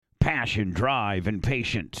passion, drive, and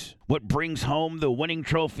patience. What brings home the winning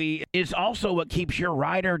trophy is also what keeps your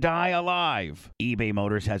ride or die alive. eBay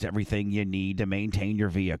Motors has everything you need to maintain your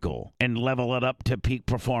vehicle and level it up to peak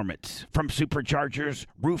performance. From superchargers,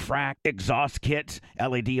 roof rack, exhaust kits,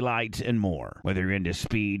 LED lights, and more. Whether you're into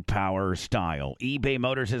speed, power, or style, eBay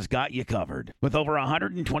Motors has got you covered. With over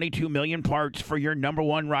 122 million parts for your number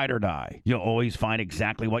one ride or die, you'll always find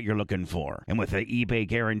exactly what you're looking for. And with the eBay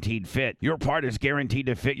Guaranteed Fit, your part is guaranteed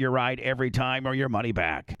to fit your ride every time or your money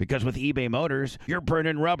back. Because with eBay Motors, you're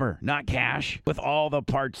burning rubber, not cash, with all the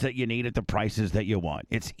parts that you need at the prices that you want.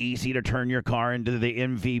 It's easy to turn your car into the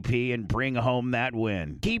MVP and bring home that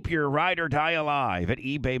win. Keep your ride or die alive at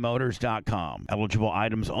ebaymotors.com. Eligible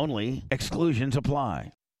items only. Exclusions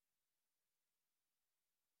apply.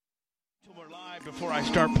 We're live before I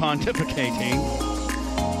start pontificating.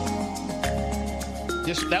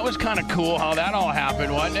 That was kind of cool how that all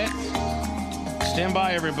happened, wasn't it? Stand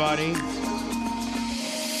by, everybody.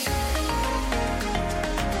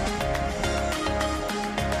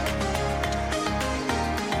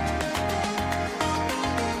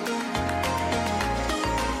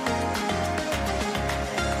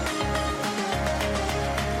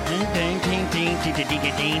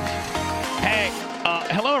 Hey,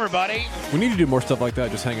 hello, everybody. We need to do more stuff like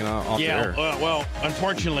that, just hanging out off the air. Well,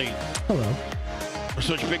 unfortunately, hello. We're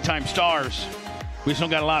such big-time stars. We still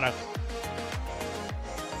got a lot of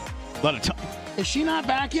time. Is she not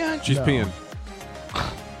back yet? She's peeing.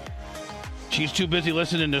 She's too busy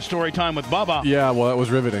listening to Story Time with Bubba. Yeah, well, that was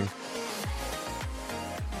riveting.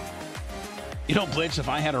 You know, Blitz, if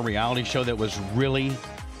I had a reality show that was really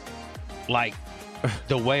like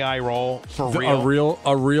the way I roll for real.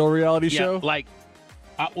 A real reality show? Like,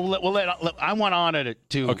 I want Anna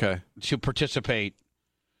to participate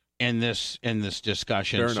in this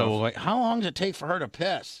discussion. Fair so, enough. like, how long does it take for her to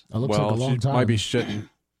piss? It looks like a long she time. might be shitting.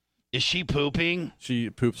 Is she pooping?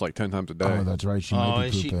 She poops like 10 times a day. Oh, that's right. She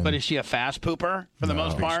might be pooping. But is she a fast pooper for the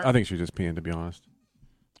most part? I think she's just peeing, to be honest.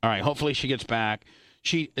 All right. Hopefully she gets back.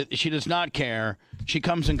 She does not care. She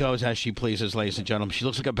comes and goes as she pleases, ladies and gentlemen. She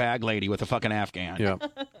looks like a bag lady with a fucking Afghan. Yeah,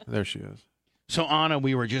 there she is. So, Anna,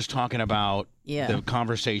 we were just talking about the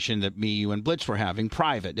conversation that me, you, and Blitz were having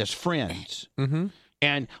private as friends. Mm-hmm.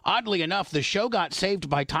 And oddly enough, the show got saved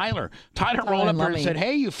by Tyler. Tyler rolled up there and said,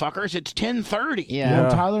 "Hey, you fuckers, it's 10:30." Yeah.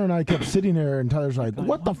 Tyler and I kept sitting there, and Tyler's like,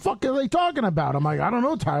 "What the fuck are they talking about?" I'm like, "I don't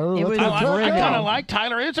know, Tyler." I kind of like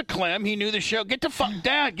Tyler. Is a Clem. He knew the show. Get the fuck,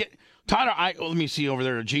 Dad. Tyler, let me see over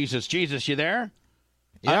there. Jesus, you there?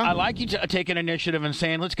 Yeah. I like you taking initiative and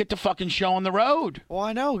saying, let's get the fucking show on the road. Well,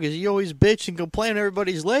 I know, because you always bitch and complain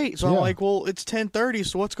everybody's late. So I'm like, well, it's 10:30,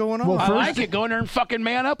 so what's going on? Well, I like it. Go in there and fucking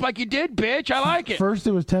man up like you did, bitch. I like it. First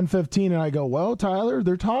it was 10:15, and I go, well, Tyler,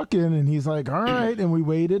 they're talking. And he's like, all right. And we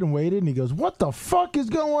waited, and he goes, what the fuck is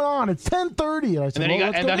going on? It's 10:30. And I said,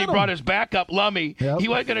 and then he brought his backup, Lummy. Yep. He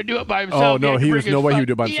wasn't going to do it by himself. Oh, no, he was no way he would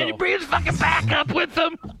do it by himself. He had to bring his fucking backup with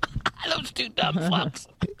him. Those two dumb fucks.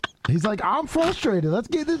 He's like, I'm frustrated. Let's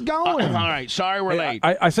get this going. All right. Sorry we're late.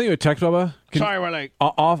 I sent you a text, Bubba. Sorry we're late.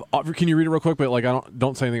 Can you read it real quick? But like,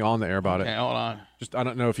 don't say anything on the air about it. Okay, hold on. Just I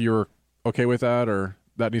don't know if you were okay with that or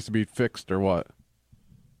that needs to be fixed or what.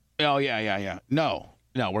 Oh yeah. No,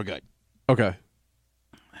 we're good. Okay.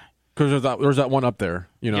 Because there's that one up there.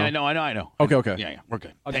 You know. Yeah, I know. Okay. Yeah, we're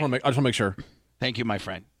good. I just want to make sure. Thank you, my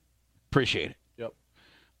friend. Appreciate it. Yep.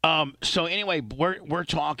 So anyway, we're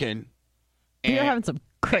talking. You're having some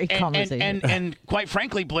great conversation. And quite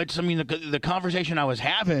frankly, Blitz, I mean, the conversation I was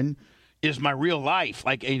having is my real life.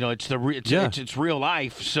 Like, it's real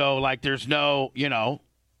life. So like, there's no kayfabe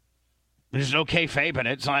in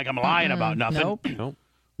it. It's not like I'm lying about nothing. Nope.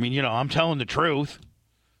 I mean, I'm telling the truth.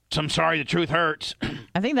 So I'm sorry, the truth hurts.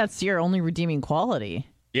 I think that's your only redeeming quality.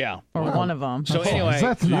 Yeah. Or one of them. So anyway,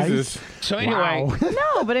 that's nice. So anyway,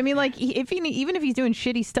 no, but I mean, like, even if he's doing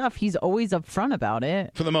shitty stuff, he's always upfront about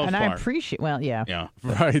it for the most part. And I appreciate. Well, yeah. Yeah.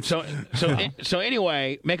 Right. So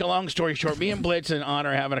anyway, make a long story short, me and Blitz and Anna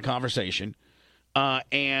are having a conversation,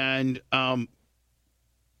 and I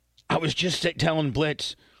was just telling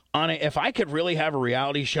Blitz, Anna, if I could really have a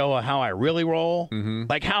reality show of how I really roll,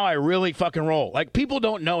 like how I really fucking roll, like people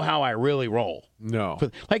don't know how I really roll. No.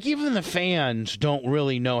 Like even the fans don't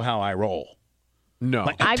really know how I roll. No.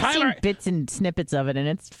 Like, I've seen bits and snippets of it, and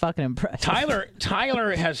it's fucking impressive.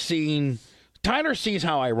 Tyler sees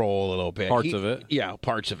how I roll a little bit. Parts of it. Yeah,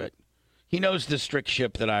 parts of it. He knows the strict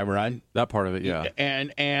ship that I run. That part of it, yeah.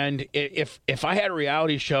 And if I had a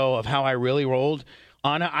reality show of how I really rolled,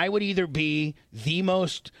 Anna, I would either be the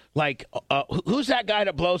most, like, who's that guy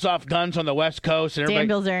that blows off guns on the West Coast? And Dan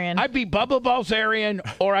Bilzerian. I'd be Bubba Bilzerian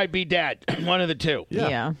or I'd be dead. One of the two.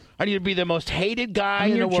 Yeah. I'd either be the most hated guy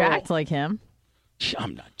in the You're world. jacked like him.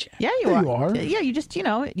 I'm not jacked. Yeah, you are. Yeah, you just, you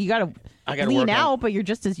got to lean out, but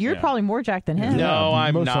you're probably more jacked than him. No,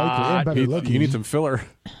 I'm Most likely, and not. better looking. You need some filler.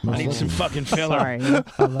 I need some fucking filler. Sorry.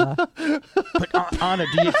 But Anna,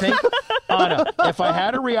 do you think, Anna, if I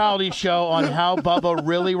had a reality show on how Bubba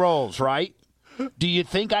really rolls, right? Do you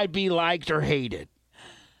think I'd be liked or hated?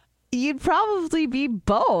 You'd probably be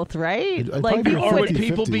both, right? I'd Like probably be people would 50-50.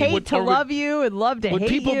 people be hate would- to or would- love you and love to hate you. Would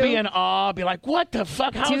people be in awe, be like, what the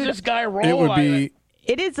fuck? How's Dude, this guy roll? It would be.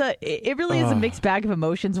 It really is a mixed bag of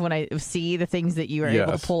emotions when I see the things that you are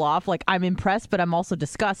able to pull off. Like, I'm impressed, but I'm also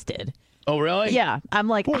disgusted. Oh, really? Yeah, I'm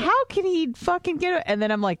like, how can he fucking get it? And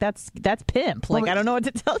then I'm like, that's pimp. Like, I don't know what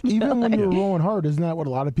to tell you. Even when you were rolling hard, isn't that what a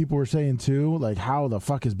lot of people were saying too? Like, how the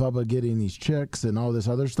fuck is Bubba getting these chicks and all this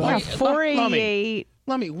other stuff? Yeah, Wait, 488.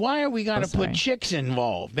 Lummy, why are we going to put chicks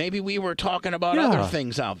involved? Maybe we were talking about other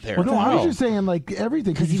things out there. Well, no, I was just saying like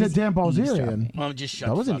everything because you said Dan Bilzerian. Well, just shut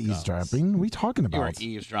That the wasn't fuck up. eavesdropping. What are you talking You were about?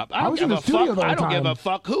 eavesdropping. I was in the studio the whole I don't give time. a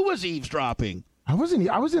fuck who was eavesdropping. I wasn't.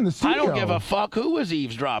 I was in the studio. I don't give a fuck who was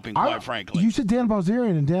eavesdropping, quite frankly. You said Dan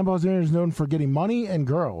Bilzerian, and Dan Bilzerian is known for getting money and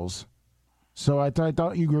girls. So I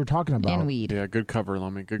thought you were talking about And weed. Yeah, good cover,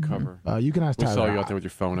 Lummy. Good cover. You can ask We Tyler. saw you out there with your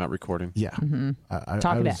phone out recording. Yeah, Talking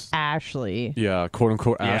I was, to Ashley. Yeah, quote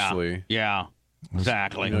unquote Ashley. Yeah,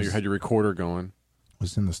 exactly. You know, you had your recorder going.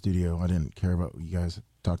 was in the studio. I didn't care about what you guys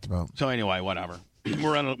talked about. So anyway, whatever.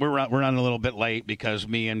 We're running a little bit late because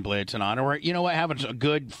me and Blitz and Anna were, having a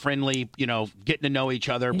good, friendly, getting to know each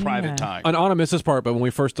other, private time. And Anna missed this part, but when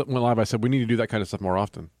we first went live, I said we need to do that kind of stuff more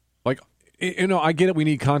often. Like, I get it, we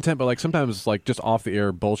need content, but like sometimes like just off the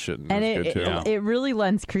air bullshit And is good too. it really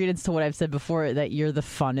lends credence to what I've said before, that you're the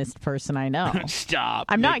funnest person I know. Stop.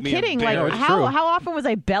 I'm not Make me kidding. Like, embarrassed. how often was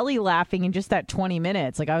I belly laughing in just that 20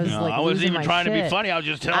 minutes? Like, I was No, like, I wasn't losing even my trying to be shit. funny. I was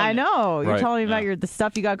just telling I you. know. You're Right. telling me about the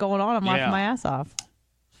stuff you got going on. I'm laughing Yeah. my ass off.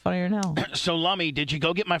 Funnier than hell. So, Lummy, did you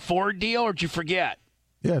go get my Ford deal or did you forget?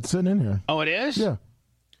 Yeah, it's sitting in here. Oh, it is? Yeah.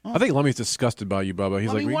 I think Lummy's disgusted by you, Bubba. He's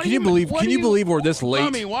Lummy, like, what can do you believe? what Can do you believe we're this late?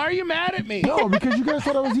 Lummy, why are you mad at me? No, because you guys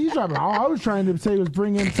thought I was eavesdropping. All I was trying to say was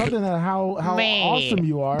bring in something that how awesome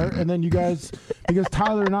you are, and then you guys, because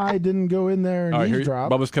Tyler and I didn't go in there and All right, here,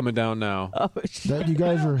 eavesdrop, Bubba's coming down now. Oh, shit. that you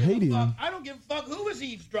guys were hating. I don't give a fuck who was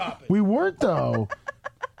eavesdropping. We weren't though,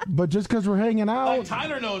 but just because we're hanging out.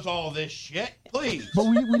 Tyler knows all this shit. Please. But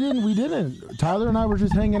we didn't. Tyler and I were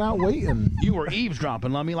just hanging out waiting. You were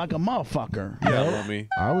eavesdropping, Lummy, like a motherfucker. Yeah, Lummy.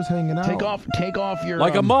 I was hanging out. Take off your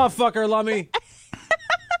Like a motherfucker, Lummy.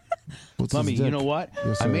 What's Lummy, his you dick? know what?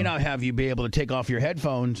 Yes, I may sir. not have you be able to take off your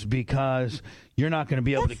headphones because you're not going to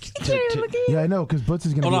be able to. Yeah, I know, because Butts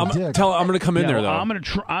is Oh, gonna no, be a dick. I'm going to come in there, though.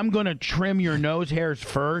 I'm gonna trim your nose hairs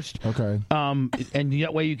first. Okay. And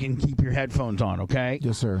that way you can keep your headphones on. Okay.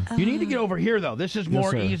 Yes, sir. You need to get over here though. This is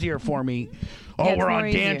more sir. easier for me. Oh, Yeah, it's we're more on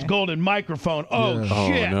Dan's easier. golden microphone. Oh Yeah. Oh,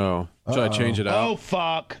 shit. no. Should I change it out? Oh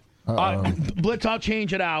fuck. Blitz, I'll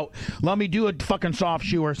change it out. Let me do a fucking soft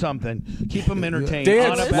shoe or something. Keep them entertained.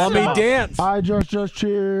 Dance, On a- Lummy, dance. I just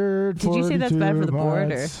cheered. Did you say that's bad for the 42 board,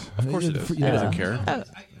 months. Of course it is. He Yeah. doesn't care.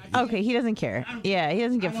 Okay, he doesn't care. Yeah, he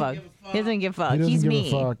doesn't give a fuck. He doesn't give a fuck. He doesn't He's give me.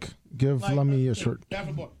 a fuck. Give Lummy a shirt.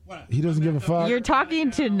 He doesn't give a fuck. You're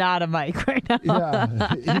talking to not a mic right now.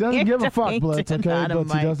 Yeah, he doesn't You're give a fuck, talking Blitz. to Okay, not a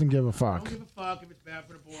Blitz, he mic. doesn't give a fuck. Give a fuck if it's bad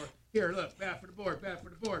for the board. Here, look, bad for the board, bad for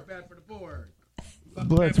the board, bad for the board.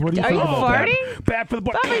 Blitz, what do you Are think you about that? farting? Bad for the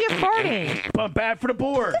board. Bubba, you're farting. Bad for the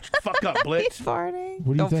board. Fuck up, He's Blitz. farting. What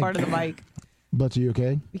do you Don't think? fart in the mic. Blitz, are you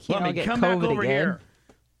okay? We can't all Lummy, get come COVID back over again. here.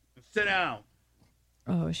 Sit down.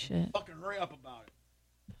 Oh shit. Fucking hurry up about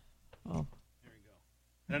it. Oh. There you go.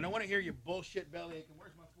 And I don't want to hear your bullshit belly aching.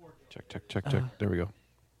 Where's my fork? Check. There we go.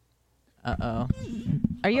 Uh-oh.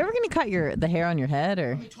 Are you ever gonna cut the hair on your head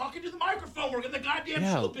or? I'm talking to the microphone. We're in the goddamn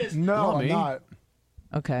Yeah. show business. No, Lummy. I'm not.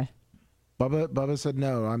 Okay. Bubba said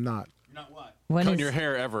no, I'm not. You're not what? When Cutting is your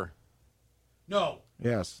hair ever. No.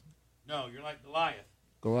 Yes. No, you're like Goliath.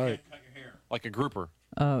 Go You ahead. can't cut your hair. Like a grouper.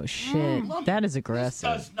 Oh shit. Lummy, That is This aggressive.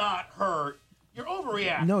 does not hurt. You're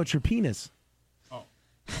overreacting. No, it's your penis.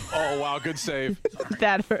 Oh, wow. Good save.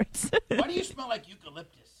 That hurts. Why do you smell like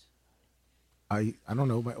eucalyptus? I don't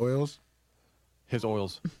know, my oils. His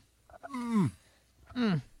oils.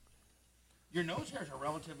 Your nose hairs are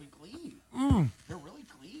relatively clean. They're really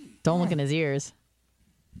clean. Don't look in his ears.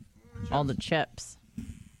 All the chips.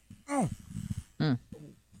 Oh,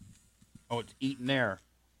 it's eating there.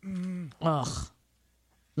 Ugh.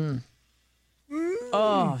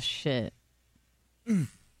 Oh shit.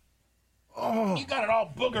 Oh. You got it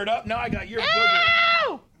all boogered up. Now I got your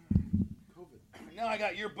boogers. Now I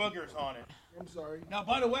got your boogers on it. I'm sorry. Now,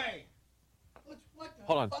 by the way, what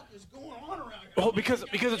the fuck is going on around here? Oh, because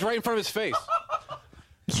it's right in front of his face.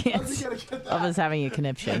 Yes. Bubba's having a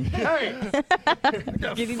conniption. Hey, what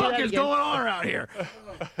the fuck is going on around here?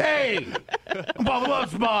 Hey, I'm Bubba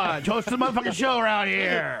Love Sponge, host of the motherfucking show around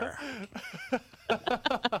here.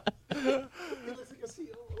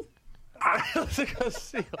 I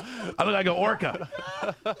look like an orca.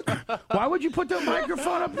 Why would you put the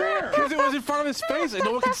microphone up there? Because it was in front of his face and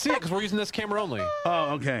no one can see it because we're using this camera only.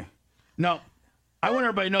 Oh, okay. No, I want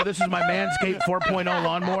everybody to know this is my Manscaped 4.0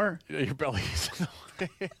 lawnmower. Yeah, your belly is in the way.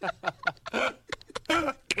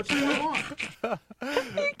 What's going on?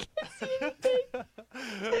 I can't see anything.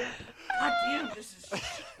 God damn,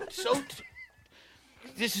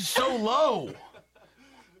 this is so low.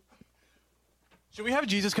 Should we have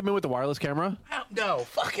Jesus come in with the wireless camera? No,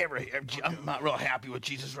 fuck everything. I'm not real happy with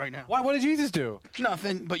Jesus right now. Why? What did Jesus do?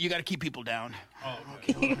 Nothing, but you got to keep people down. Oh,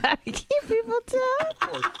 okay. You gotta keep people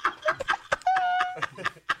down.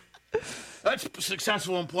 That's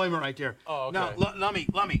successful employment right there. Oh, okay. Now, let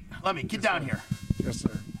me get down here. Yes, sir.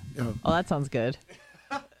 Yeah. Oh, that sounds good.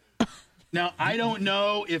 Now, I don't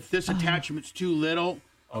know if this attachment's too little,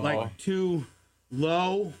 like too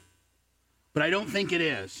low, but I don't think it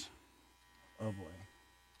is. Oh boy.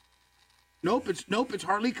 Nope, it's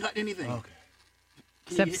hardly cut anything. Okay.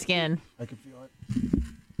 Except skin. I can feel it.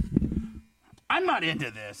 I'm not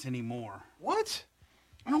into this anymore. What?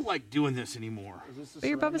 I don't like doing this anymore. But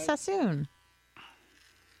you're Bubba Sassoon.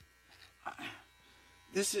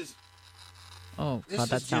 This is. Oh, This God,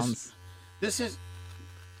 that is sounds.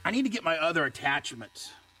 I need to get my other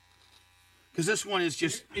attachments. Because this one is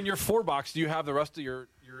just. In your 4-box, do you have the rest of your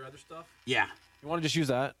other stuff? Yeah. You want to just use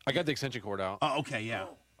that? I got the extension cord out. Oh, okay, yeah.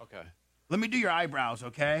 Okay. Let me do your eyebrows,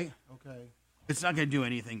 okay? Okay. It's not going to do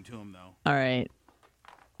anything to them, though. All right.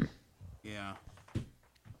 Yeah.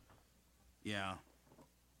 Yeah.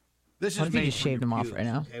 This What is if you made just for shaved your them off pubes, right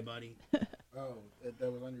now? Okay, buddy. Oh,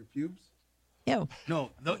 that was on your pubes? Ew. No,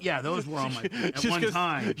 those were on my at one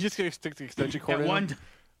time. You just gonna stick the extension cord At in?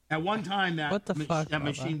 at one time that What the fuck, that Bubba?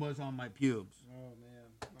 machine was on my pubes. Oh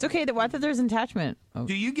man. It's okay. Why that there's an attachment? Oh.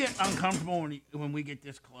 Do you get uncomfortable when we get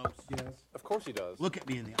this close? Yes. Of course he does. Look at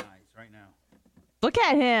me in the eyes right now. Look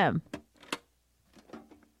at him.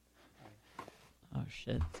 Oh,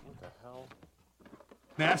 shit. What the hell?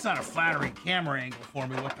 Man, that's not a flattering camera angle for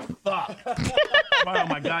me. What the fuck? Right on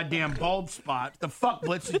my goddamn bald spot. The fuck,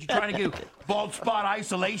 Blitz, did you trying to do bald spot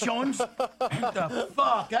isolations? The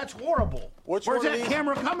fuck? That's horrible. Which Where's one of that these?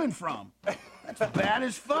 camera coming from? That's bad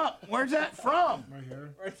as fuck. Where's that from? Right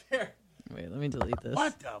here. Right there. Wait, let me delete this.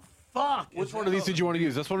 What the fuck? Which one of these did you want to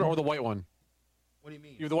use? This one or the white one? What do you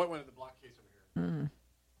mean? You have the white one in the black case over here.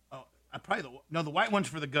 Oh, the white one's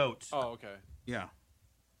for the goats. Oh, okay. Yeah.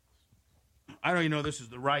 I don't even know this is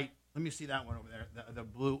the right. Let me see that one over there. The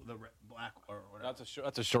blue, the black, or whatever. That's a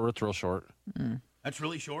short. It's real short. That's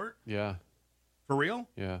really short? Yeah. For real?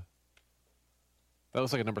 Yeah. That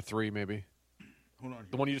looks like a number 3, maybe. Hold on.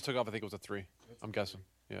 The one you just took off, I think it was a 3. I'm guessing.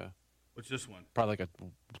 Yeah. What's this one? Probably like a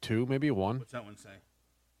 2, maybe a 1. What's that one say?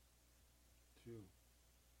 2,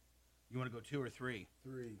 You want to go 2 or 3?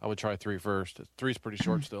 3. I would try 3 first. 3's pretty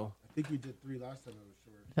short still. I think you did 3 last time it was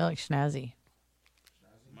short. I feel like snazzy.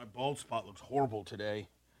 My bald spot looks horrible today.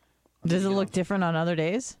 Does it look different on other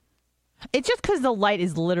days? It's just because the light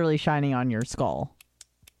is literally shining on your skull.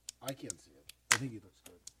 I can't see it. I think he looks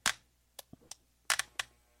good.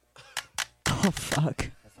 Oh, fuck.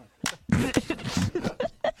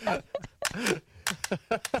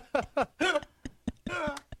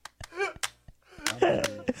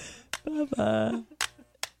 Bubba.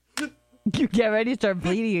 You get ready to start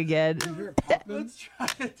bleeding again. You hear it popping? Let's try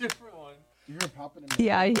a different one. You hear it popping in my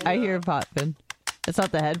Yeah, I hear it popping. It's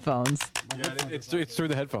not the headphones. Yeah, it's through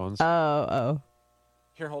the headphones. Oh.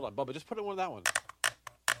 Here, hold on, Bubba. Just put it in one of that one.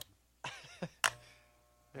 I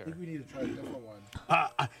think we need to try a different one.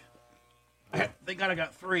 Thank God I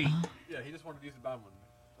got 3. Yeah, he just wanted to use the bad one.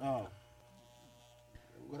 Oh.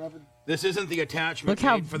 What happened? This isn't the attachment Look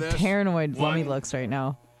how made for this. paranoid Lummy One. looks right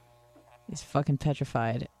now. He's fucking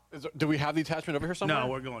petrified. Do we have the attachment over here somewhere? No,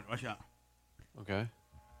 we're going. Watch out. Okay.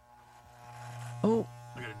 Oh,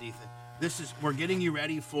 I got a defense. We're getting you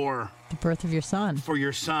ready for the birth of your son.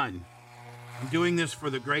 your son. I'm doing this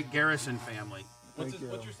for the great Garrison family. What's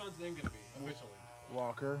your son's name going to be officially?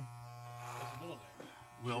 Walker. What's his middle name?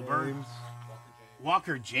 Wilbur. James.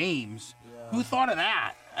 Walker James. Yeah. Who thought of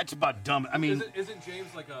that? That's about dumb. I mean, Isn't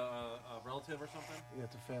James like a relative or something? Yeah,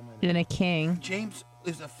 it's a family name. Then a king. James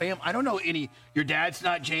is a family. I don't know any. Your dad's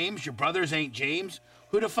not James. Your brothers ain't James.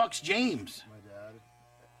 Who the fuck's James? My dad.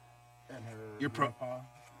 And her Your grandpa.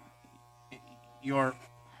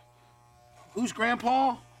 Who's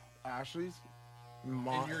grandpa? Ashley's. And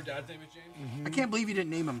your dad's name is James? I can't believe you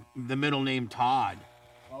didn't name him the middle name Todd.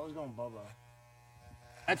 I was going Bubba.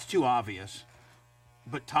 That's too obvious.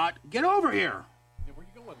 But Todd, get over here. Yeah, where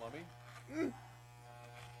you going, Lummy?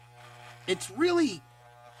 It's really,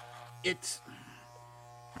 it's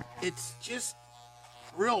just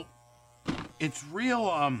real. It's real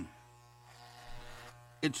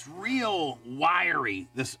wiry.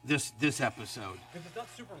 This episode. Because it's not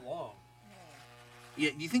super long.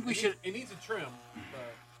 Yeah, do you think we should? It needs a trim.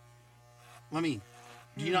 But... Let me.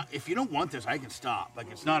 Do you not? If you don't want this, I can stop. Like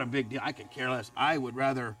it's not a big deal. I could care less. I would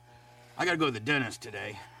rather. I gotta go to the dentist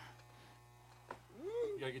today.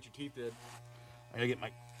 You gotta get your teeth did. I gotta get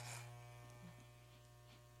my.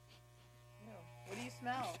 What do you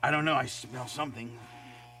smell? I don't know. I smell something.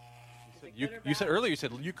 You said earlier. You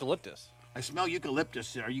said eucalyptus. I smell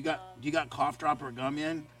eucalyptus. There. Do you got cough drop or gum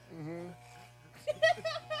in? Mm-hmm.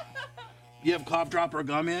 You have cough drop or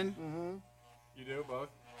gum in? Mm-hmm. You do both.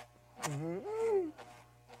 Mm-hmm.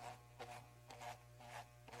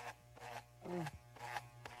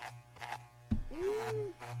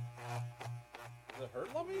 Does it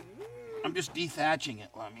hurt, Lummy? I'm just dethatching it,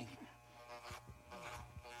 Lummy.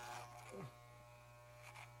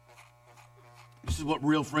 This is what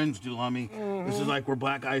real friends do, Lummy. This is like we're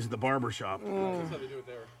black guys at the barber shop. That's how they do it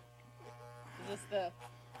there.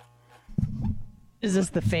 Is this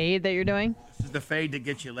the fade that you're doing? This is the fade that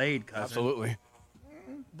gets you laid, cousin. Absolutely.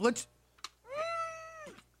 Blitz.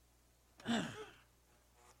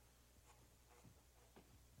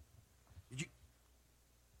 Did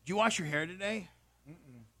you wash your hair today?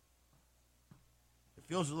 Mm-mm. It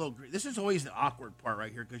feels a little. This is always the awkward part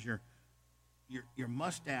right here because your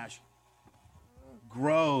mustache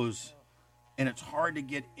grows, and it's hard to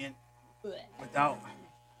get in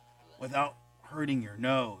without hurting your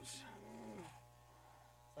nose.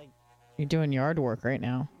 You're doing yard work right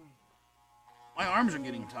now. My arms are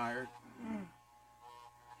getting tired.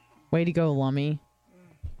 Way to go, Lummy.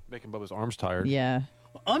 Making Bubba's arms tired. Yeah.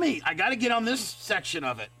 Lummy, I got to get on this section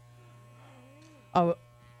of it. Oh.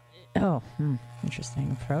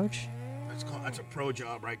 Interesting approach. That's a pro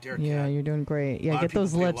job right there, Yeah, Kat. you're doing great. Yeah, lot get of people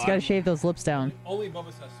those pay a lips. lot Gotta of shave those lips down. Only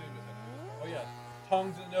Bubba's has soon. Oh yeah,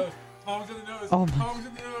 tongs in the nose. Tongs in the nose. Oh, my- Tongs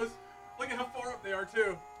in the nose. Look at how far up they are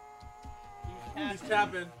too. He's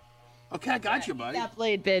tapping. Okay, I got you, buddy. That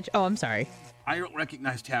blade, bitch. Oh, I'm sorry. I don't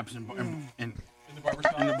recognize taps in In the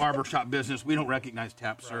barbershop. the barbershop business. We don't recognize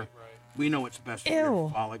taps, sir. Right. We know what's best for Ew. your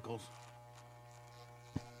follicles.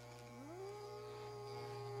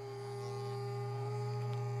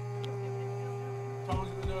 Tongs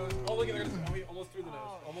in the nose. Oh look at that. Almost through the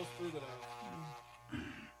nose. Almost through the nose.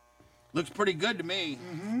 Looks pretty good to me.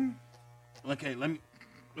 Mm-hmm. Okay, let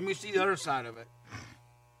me see the other side of it.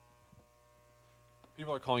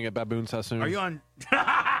 People are calling it baboon sassoon. Are you on?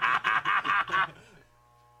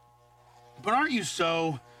 But aren't you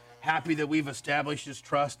so happy that we've established this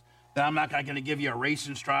trust that I'm not going to give you a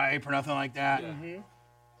racing stripe or nothing like that? Yeah.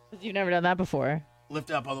 You've never done that before. Lift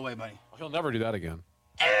up all the way, buddy. He'll never do that again.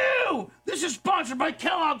 Ew! This is sponsored by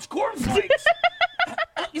Kellogg's Corn Flakes.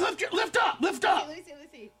 You lift up. Let me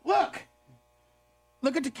see.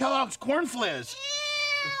 Look at the Kellogg's Corn Fliz.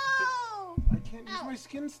 I can't use my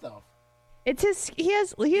skin stuff. It's his. He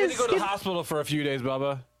has. You had to go to the hospital for a few days,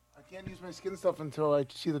 Bubba. I can't use my skin stuff until I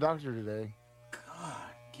see the doctor today. God,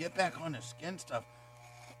 get back on the skin stuff.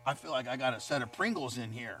 I feel like I got a set of Pringles in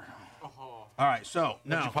here. All right, so Once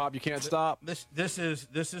now you pop, you can't stop. this is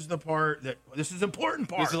the part that this is important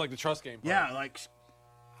part. This is like the trust game part. Yeah, like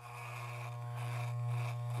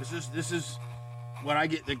this is what I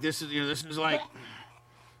get. Like this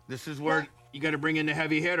is where you got to bring in the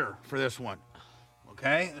heavy hitter for this one.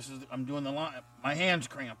 Okay, I'm doing the line. My hand's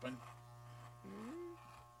cramping.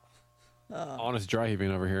 Honest dry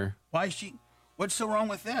heaving over here. Why is she? What's so wrong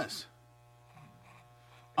with this?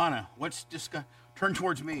 Anna, what's turn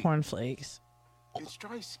towards me. Cornflakes. It's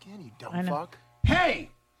dry skin, you I dumb know. fuck. Hey!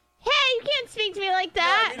 Hey, you can't speak to me like Yeah,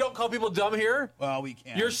 that. we don't call people dumb here. Well, we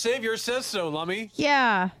can. Your savior says so, Lummy.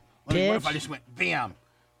 Yeah. What if I Bitch. just went bam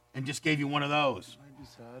and just gave you one of those? I'd be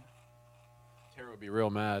sad. Tara would be real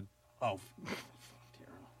mad. Oh, Tara.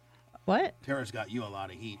 What? Tara's got you a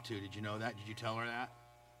lot of heat too. Did you know that? Did you tell her that?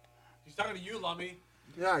 He's talking to you, Lummy.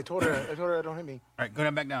 Yeah, I told her don't hit me. All right, go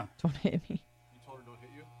down back down. Don't hit me. You told her don't hit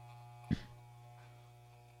you?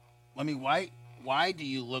 Let me. Why do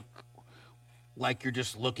you look like you're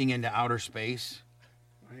just looking into outer space?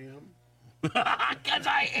 I am. Because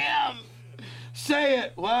I am. Say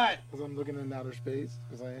it. What? Because I'm looking in outer space.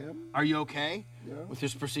 Because I am. Are you okay? with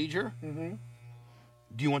this procedure? Mm-hmm.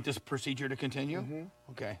 Do you want this procedure to continue? Mm-hmm.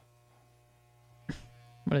 Okay.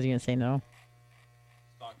 What is he going to say no?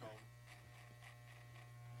 Stockholm.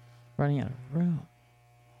 Running out of room.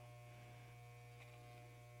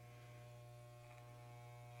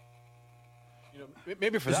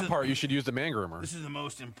 Maybe for that part, you should use the man groomer. This is the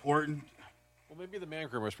most important. Well, maybe the man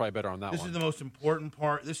groomer is probably better on that one. This is the most important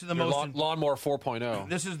part. This is the lawnmower 4.0.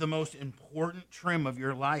 This is the most important trim of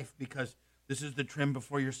your life because this is the trim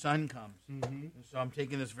before your son comes. Mm-hmm. So I'm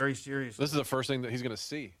taking this very seriously. This is the first thing that he's going to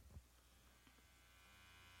see.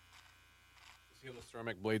 See how the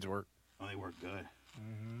ceramic blades work. Oh, they work good.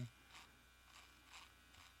 Mm-hmm.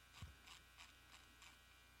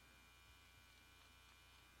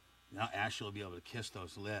 Now Ashley will be able to kiss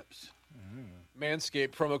those lips. Manscaped,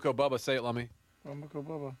 promo code Bubba. Say it, Lummy. Promo code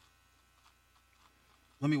Bubba.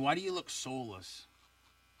 Lummy, why do you look soulless?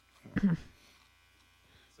 Say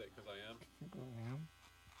it because I am.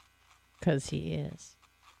 Because he is.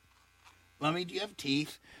 Lummy, do you have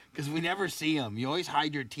teeth? Because we never see them. You always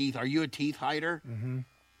hide your teeth. Are you a teeth hider? Mm-hmm.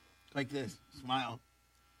 Like this. Smile.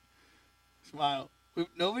 Smile.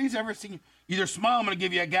 Nobody's ever seen you. Either smile, I'm going to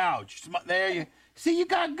give you a gouge. There you see, you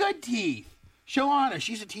got good teeth. Show Anna.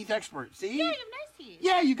 She's a teeth expert. See? Yeah, you have nice teeth.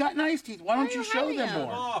 Yeah, you got nice teeth. Why don't you show them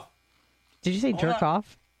more? Off. Did you say jerk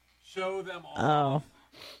off? Show them off.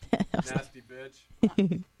 Oh. Nasty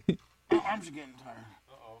bitch. My arms are getting tired.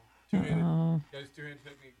 Uh-oh. Two-handed. Guys, two-handed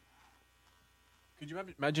technique. Could you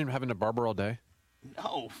imagine having a barber all day?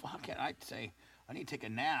 No, fuck it. I'd say I need to take a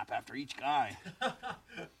nap after each guy.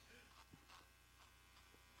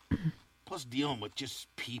 Plus dealing with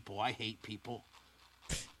just people. I hate people.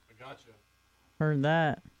 I gotcha. Heard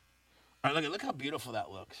that. All right, look how beautiful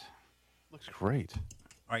that looks. Looks great.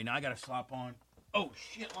 All right, now I got to slop on. Oh,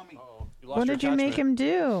 shit, let me. What did you make him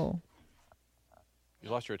do? You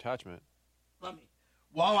lost your attachment. Let me.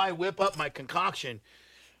 While I whip up my concoction,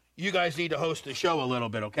 you guys need to host the show a little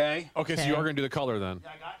bit, okay? Okay, so you are going to do the color then. Yeah,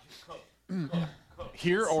 I got you. Cook.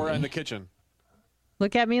 Here or in the kitchen?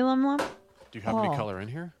 Look at me, Lum Lum. Do you have any color in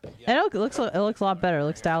here? It looks a lot better. It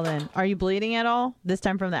looks dialed in. Are you bleeding at all? This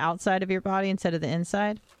time from the outside of your body instead of the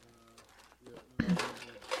inside?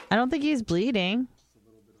 I don't think he's bleeding.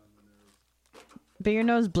 But your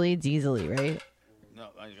nose bleeds easily, right? No,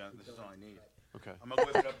 this is all I need. Okay. I'm going to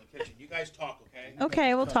whip it up in the kitchen. You guys talk, okay?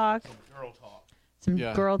 Okay, we'll talk. Some girl talk. Some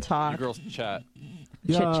girl talk. You girls chat.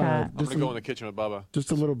 Chit chat. I'm going to go in the kitchen with Bubba.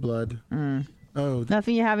 Just a little blood. Oh,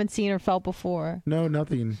 Nothing you haven't seen or felt before. no,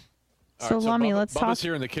 nothing. So, Lummy, let's talk. Bubba's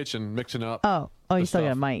here in the kitchen mixing up. Oh, you still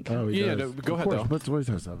got a mic. Oh, he Yeah, does. no, go ahead, Of course, though. Butts always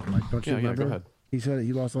has stuff. Mike, don't you Yeah, remember? go ahead. He said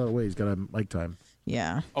he lost a lot of weight. He's got a mic time.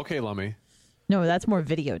 Yeah. Okay, Lummy. No, that's more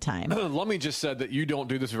video time. Lummy just said that you don't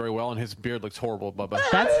do this very well and his beard looks horrible, Bubba.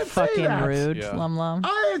 That's didn't say fucking that. rude, Yeah. Lum Lum.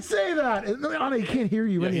 I didn't say that. Anna, he can't hear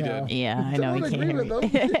you Yeah, he anyhow. did. Yeah, I know. He Don't can't agree hear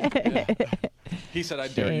with me. him. He said, I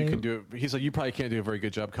dare you can do it. He's like, you probably can't do a very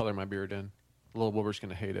good job coloring my beard in. Little Wilbur's going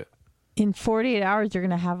to hate it. In 48 hours, you're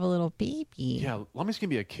going to have a little baby. Yeah, Lummy's going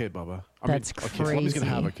to be a kid, Bubba. That's Lummy's going crazy. to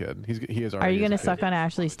have a kid. He is already. Are you going to a kid. suck on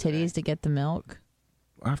Ashley's titties to get the milk?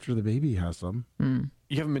 After the baby has some.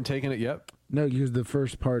 You haven't been taking it yet? No, because the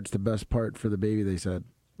first part's the best part for the baby, they said.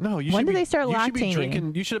 No, you When should do be- they start you should be lactating?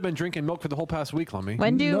 drinking- You should have been drinking milk for the whole past week, Lummy.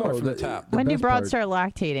 When do No, from the the- tap. the when do best broads part-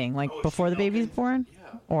 start lactating? Like before the baby's born,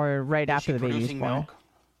 or right after the baby's Producing born? milk?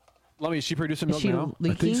 Lummy, is she producing Is milk she now?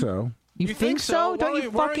 leaking? I think so. You think so? Don't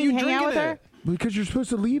you Why aren't fucking hang out with drinking her? it? Because you're supposed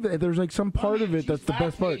to leave it. There's like some part of it that's the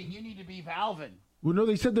best part. You need to be valving. Well, no,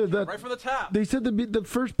 they said that Right from the tap. they said the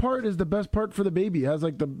first part is the best part for the baby. It has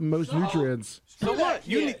like the most nutrients. So what?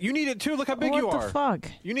 You need it too. Look how big What you the are. fuck?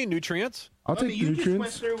 You need nutrients. I'll I mean, take you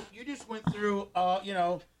nutrients. just went through,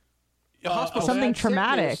 Hospital. Something bad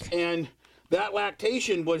traumatic. sickness, and that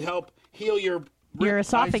lactation would help heal your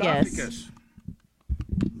esophagus.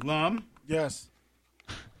 Lum, Yes.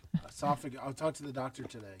 Esophagus. I'll talk to the doctor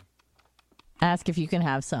today. Ask if you can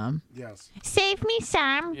have some. Yes. Save me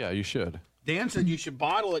some. Yeah, you should. Dan said you should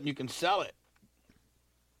bottle it and you can sell it.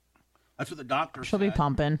 That's what the doctor She'll said. be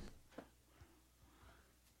pumping.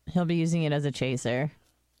 He'll be using it as a chaser.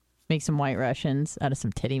 Make some White Russians out of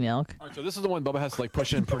some titty milk. All right, so this is the one Bubba has to like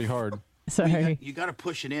push in pretty hard. Sorry. You got to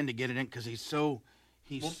push it in to get it in because he's so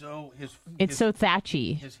It's his so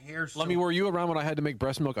thatchy. his hair's. Lummy, were you around when I had to make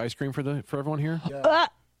breast milk ice cream for everyone here? Yeah.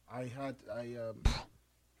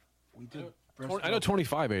 We did. I know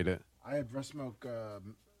 25 ate it. I had breast milk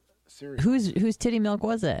cereal. Whose titty milk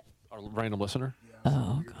was it? Our random listener.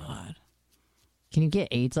 Oh God. Can you get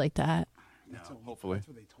AIDS like that? No, hopefully. That's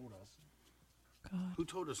what they told us. Who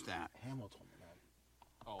told us that? Hamill told me that.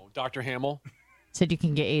 Oh, Dr. Hamill. Said you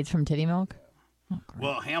can get AIDS from titty milk?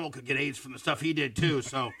 Well, Hamill could get AIDS from the stuff he did too.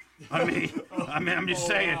 So, I'm just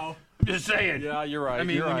saying. Wow. I'm just saying. Yeah, you're right. I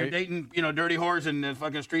mean, you're when right. you're dating, dirty whores in the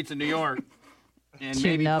fucking streets of New York, and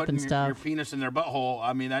Shooting maybe up putting and stuff. your penis in their butthole.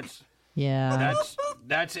 I mean, that's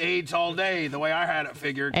AIDS all day. The way I had it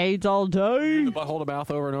figured. AIDS all day. The butthole to mouth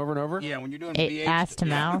over and over and over. Yeah, when you're doing BH, Ass to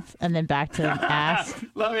mouth, and then back to ass.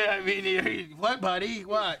 Love it. I mean, what, buddy?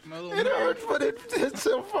 What? My little It hurts, but it's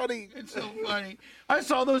so funny. It's so funny. I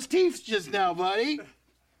saw those teeth just now, buddy.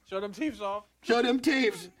 Show them teeth off. Show them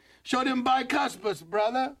teeth. Show them bicuspid,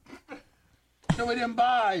 brother. Show me them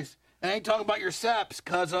buys. I ain't talking about your seps,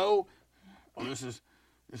 cuzzo. Oh, this is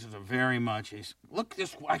a very much. Look,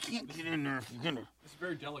 this. I can't get in there. If you're gonna. It's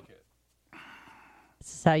very delicate.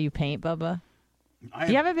 This is how you paint, Bubba.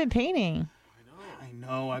 You haven't been painting. I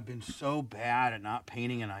know. I've been so bad at not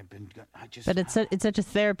painting, and But it's such a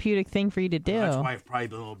therapeutic thing for you to do. That's why I've probably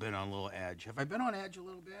been a little bit on a little edge. Have I been on edge a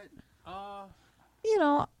little bit?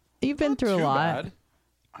 You've been through a lot. Bad.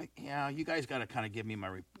 You guys got to kind of give me my.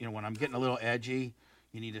 When I'm getting a little edgy,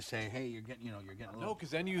 you need to say, "Hey, you're getting a little." No, because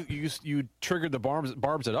then you triggered the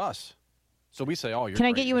barbs at us. So we say, "Oh, you're." Can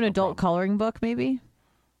I get you an adult coloring book, maybe?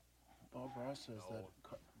 Bob Ross says that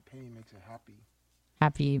painting makes it happy.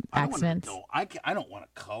 Happy accidents. I don't want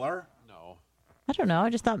to color. No. I don't know. I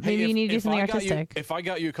just thought maybe you need to do something artistic. If I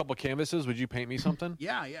got you a couple canvases, would you paint me something?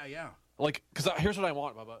 Yeah. Like, because here's what I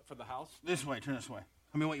want, Bubba, for the house. This way, turn this way.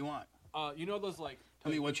 Tell me what you want. You know those like.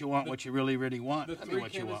 Tell me what you want, what you really, really want. The Tell three me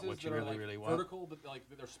what you want, canvases what you that are, really, like, really want. vertical, but like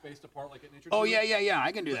they're spaced apart, like an inch or two. Oh yeah.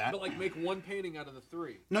 I can do that. But like make one painting out of the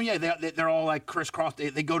three. No, yeah, they're all like crisscross.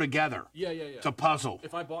 They go together. Yeah. It's a puzzle.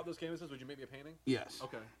 If I bought those canvases, would you make me a painting? Yes.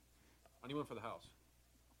 Okay. I need one for the house.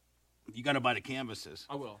 You got to buy the canvases.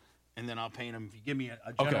 I will. And then I'll paint them. If you give me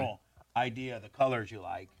a general idea of the colors you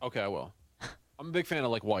like. Okay, I will. I'm a big fan of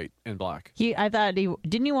like white and black.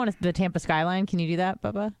 Didn't you want the Tampa skyline? Can you do that,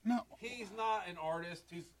 Bubba? No. He's not an artist.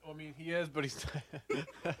 He is, but he's.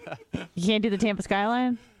 You can't do the Tampa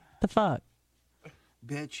skyline? The fuck?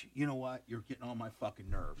 Bitch, you know what? You're getting on my fucking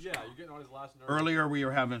nerves. Yeah, you're getting on his last nerve. Earlier we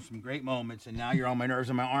were having some great moments, and now you're on my nerves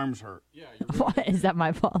and my arms hurt. Yeah, you're really What? Is that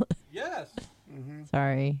my fault? Yes. Mm-hmm.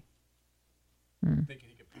 Sorry. Thinking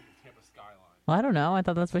he could paint the Tampa skyline. Well, I don't know. I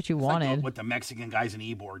thought that's what you wanted. Like what the Mexican guys in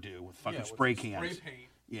Ybor do with fucking spray cans. Spray paint.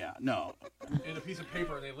 Yeah, no. And a piece of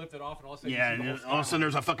paper, and they lift it off, and all of a sudden, Yeah, you see the and whole all of a sudden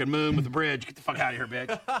there's a fucking moon with a bridge. Get the fuck out of here,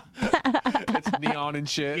 bitch. It's neon and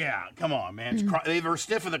shit. Yeah, come on, man. They were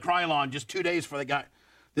stiff of the Krylon just 2 days before they got.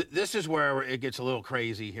 This is where it gets a little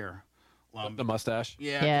crazy here. The mustache.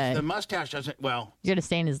 Yeah. The mustache doesn't. Well, You got to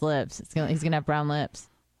stain his lips. He's gonna have brown lips.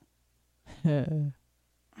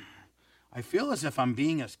 I feel as if I'm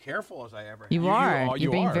being as careful as I ever have. You are. you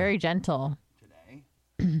You're being are. very gentle. Today.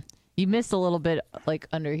 You missed a little bit, like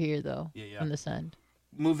under here, though. Yeah. On this end.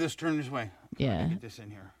 Move this. Turn this way. Yeah. Get this in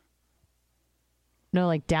here. No,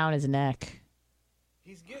 like down his neck.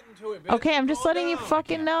 He's getting to it, bitch. Okay, I'm just letting you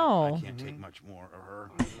fucking know. I can't take much more of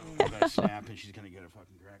her. I'm gonna snap, and she's gonna get a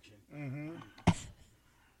fucking correction.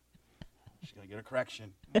 She's gonna get a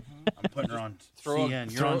correction. I'm putting her on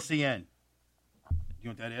CN. You're on CN. You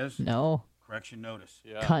know what that is? No. Correction notice.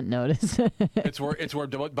 Yeah. Cunt notice. It's where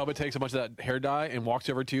Bubba takes a bunch of that hair dye and walks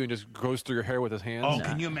over to you and just goes through your hair with his hands. Oh,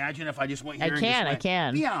 can you imagine if I just went here I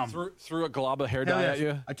can. Yeah. Threw a glob of hair dye at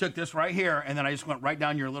you. I took this right here, and then I just went right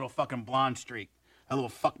down your little fucking blonde streak. That little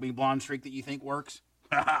fuck me blonde streak that you think works.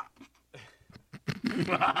 That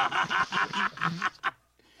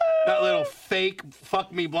little fake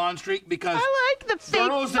fuck me blonde streak, because I like the fake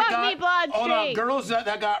fuck me blonde streak. Hold on, girls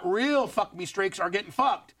that got real fuck me streaks are getting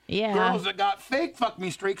fucked. Yeah. Girls that got fake fuck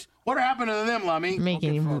me streaks, what are happening to them, Lummy?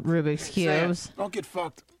 Making Rubik's cubes. Don't get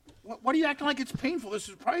fucked. What are you acting like it's painful? This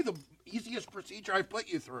is probably the easiest procedure I've put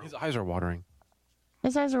you through. His eyes are watering.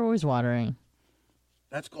 His eyes are always watering.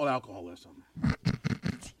 That's called alcoholism.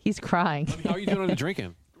 He's crying. How are you doing on the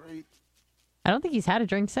drinking? Great. I don't think he's had a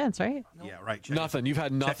drink since, right? Yeah, right. Check Nothing. You've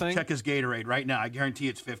had nothing? Check his Gatorade right now. I guarantee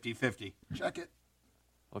it's 50-50. Check it.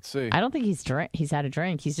 Let's see. I don't think he's had a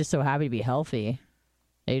drink. He's just so happy to be healthy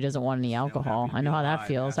that he doesn't want any alcohol. happy to I know be how that alive.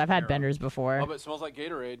 feels. That's I've had fair. benders before. Oh, but it smells like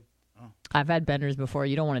Gatorade. I've had benders before.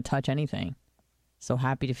 You don't want to touch anything. So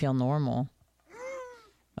happy to feel normal.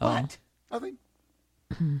 What? Nothing.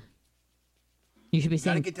 You should be You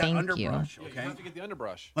gotta saying get that thank underbrush, you. Yeah, you okay? have to get the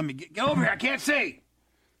underbrush. Let me get over here. I can't see.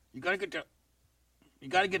 You gotta get the. You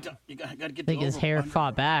gotta get the. You gotta get I think the his hair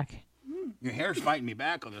fought back. Your hair's fighting me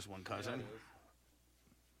back on this one, cousin.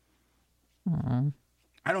 I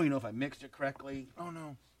don't even know if I mixed it correctly. Oh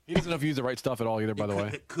no. He doesn't know if you use the right stuff at all either, by the way.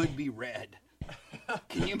 It could be red.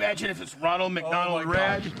 Can you imagine if it's Ronald McDonald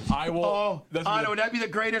Red? I will. Oh, would that be the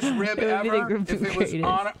greatest rib It would be ever? the If it was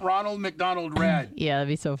Ronald McDonald Red. Yeah, that'd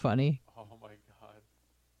be so funny. Oh my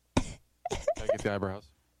god. Can I get the eyebrows?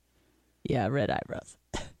 Yeah, red eyebrows.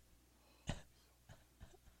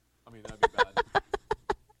 I mean, that'd be bad.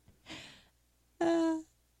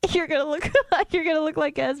 You're gonna look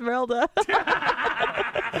like Esmeralda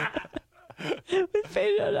with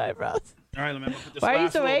faded eyebrows. All right, let me put this Why are you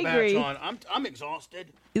last so little angry? batch on. I'm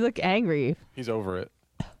exhausted. You look angry. He's over it.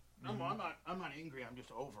 I'm not angry. I'm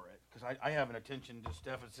just over it because I have an attention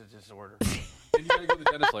deficit disorder. And you gotta go to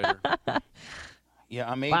the dentist later. Yeah,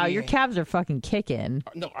 I'm. Wow, your calves are fucking kicking.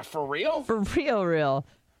 No, for real? For real.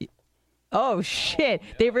 Oh shit,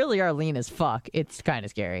 they really are lean as fuck. It's kind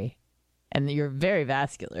of scary, and you're very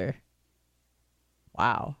vascular.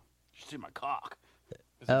 Wow. You should see my cock.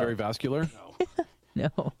 Is it very vascular? No.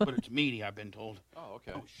 No. But it's meaty, I've been told. Oh,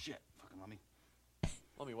 okay. Oh shit! Fucking let me.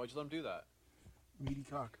 Lummy, why'd you let him do that? Meaty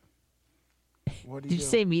cock. What Did you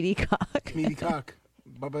say meaty cock? Meaty cock.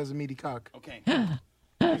 Bubba has a meaty cock. Okay.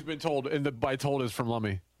 He's been told, and the by told is from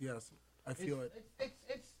Lummy. Yes, I feel it. It's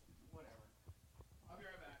whatever. I'll be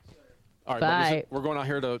right back. See you later. All right, Bye. we're going out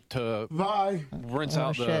here to Bye. rinse Oh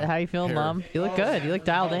out the shit, how you feeling, hair. Mom? You look good. You look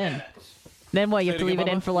dialed in. Then what? You have to leave it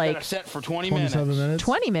in for like Set for 20 27 minutes. minutes.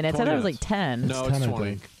 20 minutes. I 20 thought it was like minutes. 10. No, It's it's 10, I 20.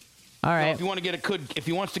 think. All No, right. if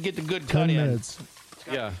he wants to get the good 10 cut in, minutes. it's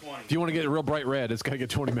got Yeah. to be 20. If you want to get it real bright red, it's got to get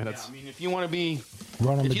 20 Yeah, minutes. I mean, if you want to be,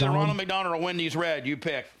 Ronald it's either McDonald. Ronald McDonald or Wendy's Red. You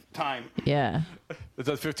pick time. Yeah. Is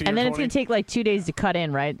that 15 And or then it's 20? going to take like 2 days to cut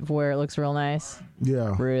in, right? Where it looks real nice.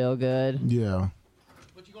 Yeah. Real good. Yeah.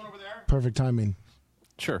 What you going over there? Perfect timing.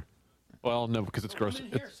 Sure. Well, no, because it's gross. Come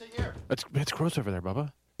in here, sit here. It's gross over there,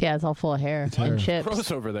 Bubba. Yeah, it's all full of hair hair. and chips. Gross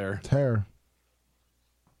over there. It's hair.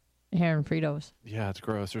 Hair and Fritos. Yeah, it's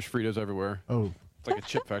gross. There's Fritos everywhere. Oh, It's like a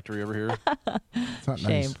chip factory over here. it's not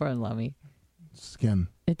Shame, nice. poor Lummy. Skin.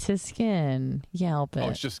 It's his skin. You can help it. Oh,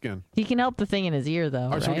 it's just skin. He can help the thing in his ear, though, All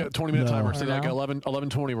right, right? so we got a 20-minute No. timer. So like No.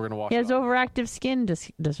 11:20, we're going to wash He it has off. overactive skin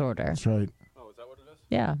disorder. That's right. Oh, is that what it is?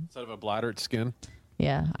 Yeah. Instead of a bladder, it's skin?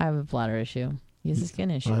 Yeah, I have a bladder issue. He has a skin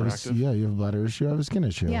issue. I have a- Overactive? yeah, you have a bladder issue. I have a skin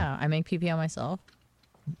issue. Yeah, I make pee-pee on myself.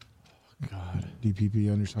 God.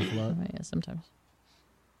 DPP on yourself a lot. Oh, yeah, sometimes.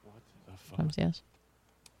 What the fuck? Sometimes, yes.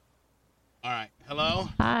 All right. Hello.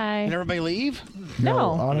 Hi. Did everybody leave?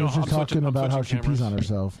 No. Autumn was No, just I'm talking switching- I'm about how she switching pees cameras. on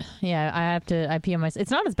herself. Yeah, I pee on myself.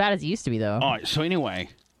 It's not as bad as it used to be, though. All right. So anyway,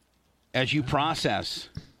 as you process,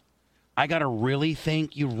 I gotta really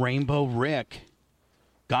thank you, Rainbow Rick.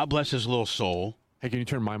 God bless his little soul. Hey, can you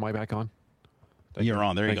turn my mic back on? Thank You're you.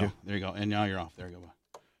 on. There you Thank go. There you go. And now you're off. There you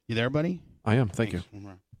go. You there, buddy? I am. Thank you.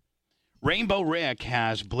 Rainbow Rick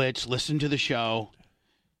has Blitz listen to the show,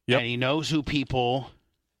 Yep. and he knows who people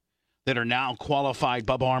that are now qualified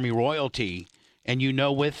Bubba Army royalty, and you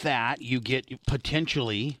know with that you get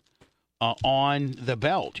potentially on the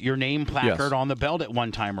belt, your name placard Yes. on the belt at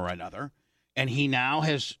one time or another. And he now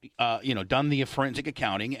has done the forensic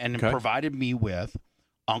accounting and Okay. provided me with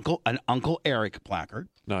an Uncle Eric placard,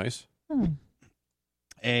 Nice.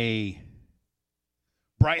 a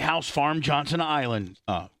Bright House Farm Johnson Island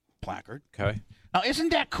placard. Okay. Now, isn't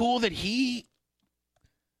that cool that he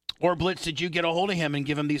or Blitz, did you get a hold of him and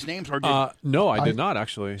give him these names? Or did No, I did not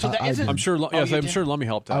actually. so that I isn't, did. I'm sure. Yes, you I'm did? sure. Lummy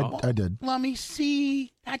helped out. I did. Let me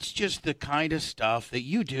see. That's just the kind of stuff that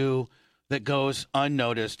you do that goes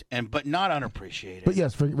unnoticed but not unappreciated. But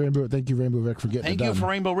yes, Rainbow. Thank you, Rainbow Rick, for getting Thank it you done. for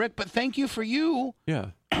Rainbow Rick, but thank you for you.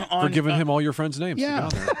 Yeah. on, For giving him all your friends' names. to yeah.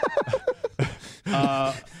 get on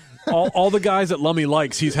there. all the guys that Lummy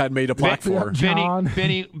likes, he's had made a plaque for. John.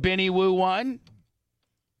 Benny Woo 1,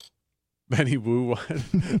 Benny Woo one.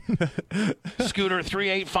 Scooter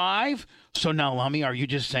 385. So now, Lummy, are you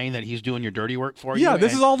just saying that he's doing your dirty work for you? Yeah,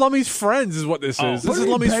 this and- is all Lummy's friends. Is what this Oh. is. What This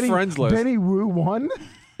do is you mean, Lummy's friends list. Benny Woo won.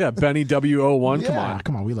 Yeah, Benny W01. Yeah,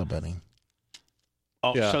 Come on. we love Benny.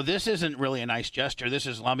 Oh, Yeah. so this isn't really a nice gesture. This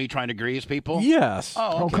is Lummy trying to grease people? Yes. Oh,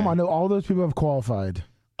 Oh, okay. come on! No, all those people have qualified.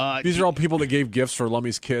 These are all people that gave gifts for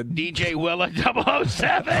Lummy's kid. DJ Willa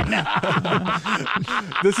 007.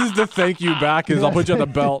 This is the thank you back. Is I'll put you on the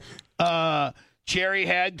belt. Cherry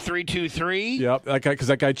Head 323. Yep, that guy, because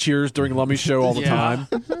that guy cheers during Lummy's show all the Yeah.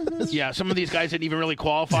 time. Yeah, some of these guys didn't even really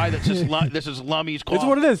qualify. That's just this is Lummy's call. It's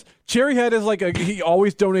what it is. Cherryhead is like he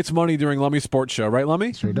always donates money during Lummy's sports show, right,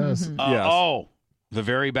 Lummy? Sure does. Yes. Oh, the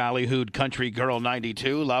very ballyhooed country girl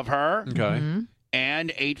 92. Love her. Okay.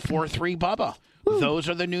 And 843 Bubba. Those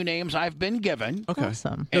are the new names I've been given. Okay.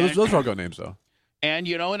 Awesome. Yeah, those are all good names, though. And,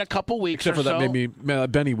 in a couple weeks Except or for that so, maybe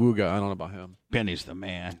Benny Wooga. I don't know about him. Benny's the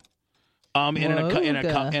man. In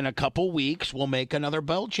Wooga. a couple weeks, we'll make another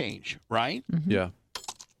belt change, right? Yeah.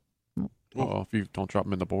 Oh, if you don't drop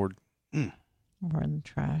them in the board. Or in the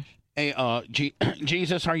trash. Hey,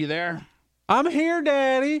 Jesus, are you there? I'm here,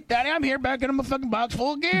 Daddy. Daddy, I'm here back in a fucking box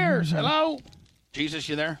full of gears. Hello? Jesus,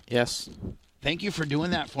 you there? Yes. Thank you for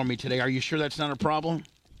doing that for me today. Are you sure that's not a problem?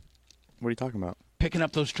 What are you talking about? Picking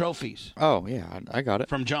up those trophies. Oh, yeah, I got it.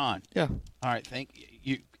 From John. Yeah. All right, thank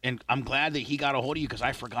you. And I'm glad that he got a hold of you because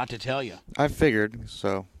I forgot to tell you. I figured,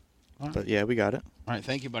 so. But, yeah, we got it. All right,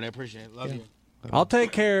 thank you, buddy. I appreciate it. Love you. I'll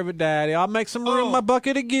take care of it, Daddy. I'll make some room in my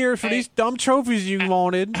bucket of gears for these dumb trophies you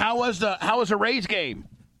wanted. How was the Rays game?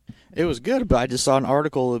 It was good, but I just saw an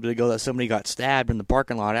article a little bit ago that somebody got stabbed in the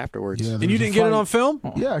parking lot afterwards. Yeah, And you didn't get it on film?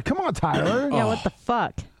 Yeah, come on, Tyler. Yeah, what the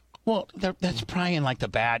fuck? Well, that's probably in like the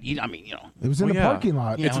bad. I mean, It was in the parking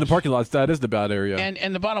lot. Yeah. It's in the parking lot. That is the bad area.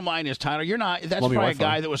 And the bottom line is, Tyler, you're not. That's Lummy probably a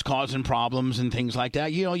Wi-Fi. guy that was causing problems and things like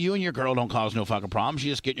that. You and your girl don't cause no fucking problems.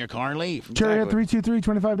 You just get in your car and leave. Cherry at 323,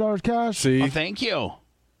 $25 cash. See? Oh, thank you.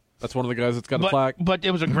 That's one of the guys that's got a plaque. But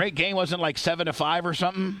it was a great game. Wasn't it like 7-5 or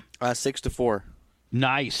something? 6-4.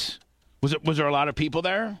 Nice. Was there a lot of people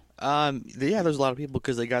there? Yeah, there's a lot of people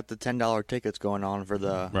because they got the $10 tickets going on for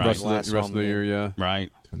the Right. rest last of the year, yeah.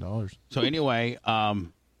 Right. $10. So anyway,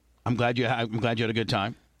 I'm glad you had a good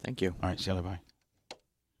time. Thank you. All right, see you later. Bye.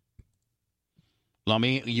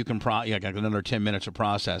 Lummy, you can I got another 10 minutes of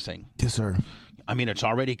processing. Yes, sir. I mean, it's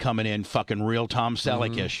already coming in fucking real Tom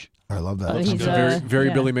Selleck-ish. I love that. He's, Very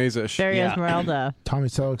yeah. Billy Mays-ish. Very Yeah. Esmeralda. Tommy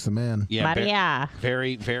Selleck's the man. Yeah, Maria.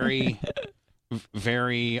 very, very,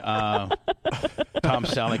 very Tom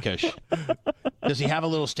Selleck-ish. Does he have a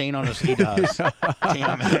little stain on his? He does.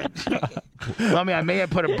 Damn it. Lummy, I may have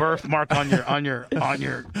put a birthmark on your.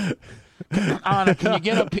 Anna, can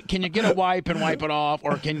you get a wipe and wipe it off,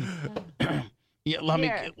 or can? Yeah,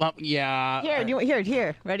 yeah.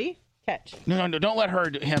 Here. Ready? Catch. No, don't let her.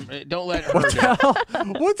 Don't let her. What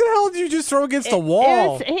the hell did you just throw against the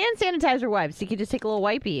wall? It was hand sanitizer wipes. You could just take a little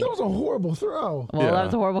wipey. That was a horrible throw. Well, Yeah. that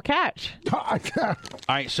was a horrible catch. All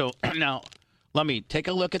right, so now let me take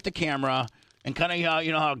a look at the camera and kind of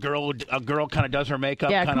you know how a girl kind of does her makeup.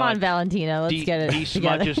 Yeah, kinda come on, like Valentina. Let's get it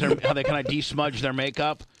de-smudges together. how they kind of de-smudge their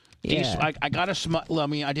makeup. Yeah. I got a smudge.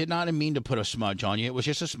 Lummy, I did not mean to put a smudge on you. It was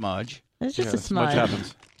just a smudge. It's just a Smudge smudge.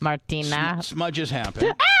 happens. Martina. Smudges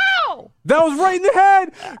happen. Ow! That was right in the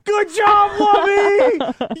head. Good job,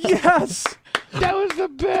 Lummy. Yes. That was the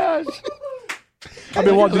best. I've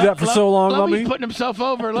been wanting to do that for so long, Lummy's Lummy. putting himself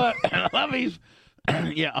over. Look, Lummy's.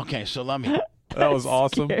 Yeah. Okay. So Lummy. That was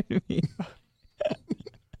awesome. Scared me.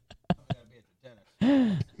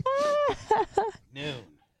 Noon.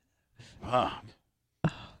 Fuck.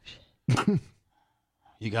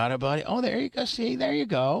 You got it, buddy? Oh, there you go. See, there you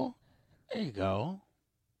go. There you go.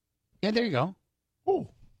 Yeah, there you go. Oh.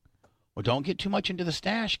 Well, don't get too much into the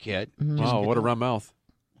stash, kid. Wow, what a round mouth.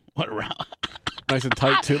 What around? Nice and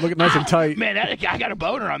tight, too. Look at nice and tight. Man, I got a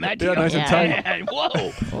boner on that deal. Yeah, nice and tight. Man,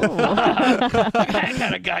 whoa. I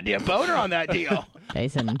got a goddamn boner on that deal.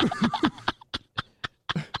 Jason.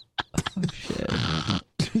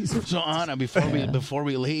 So, Anna, before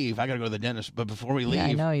we leave, I got to go to the dentist. But before we leave, Yeah,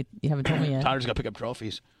 I know. You haven't told me yet. Tyler's got to pick up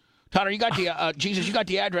trophies. Tyler, you got the Jesus, you got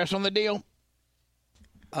the address on the deal?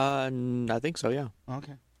 I think so, yeah.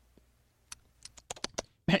 Okay.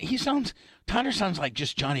 Man, Tyler sounds like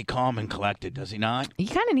just Johnny Calm and collected, does he not? You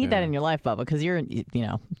kind of need that in your life, Bubba, because you're,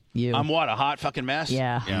 you. I'm what, a hot fucking mess?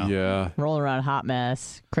 Yeah. Yeah. Rolling around a hot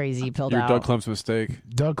mess, crazy, pilled Your out. Doug Clem's mistake.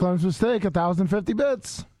 Doug Clem's mistake, 1,050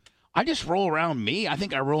 bits. I just roll around me. I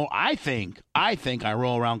think I roll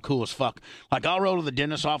around cool as fuck. Like, I'll roll to the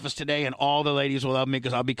dentist's office today, and all the ladies will love me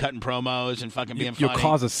because I'll be cutting promos and fucking being funny. You'll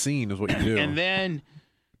cause a scene is what you do. And then,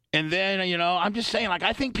 I'm just saying, like,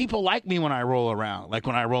 I think people like me when I roll around, like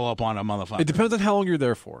when I roll up on a motherfucker. It depends on how long you're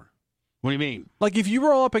there for. What do you mean? Like, if you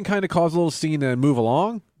roll up and kind of cause a little scene and move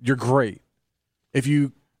along, you're great. If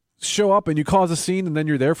you show up and you cause a scene and then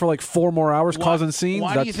you're there for like 4 more hours causing scenes.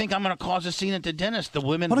 Why do you think I'm going to cause a scene at the dentist? The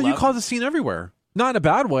women. Why don't you cause a scene everywhere? Not in a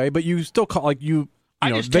bad way, but you still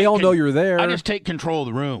they all know you're there. I just take control of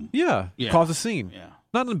the room. Yeah. Cause a scene. Yeah.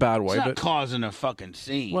 Not in a bad way, It's not but causing a fucking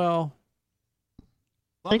scene. well,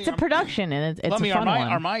 It's a production, and it's a fun one.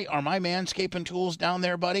 Are my manscaping tools down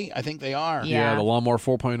there, buddy? I think they are. Yeah. the Lawnmower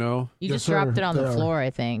 4.0. You Yes, just dropped sir. it on They the are. floor,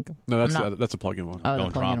 I think. No, I'm not- that's a plug-in one. Oh, the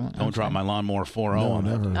Don't plug-in drop one. don't drop Okay. my lawnmower 4.0 No, on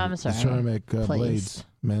never. it. I'm Just sorry. trying to make Please. blades.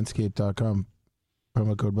 Manscaped.com.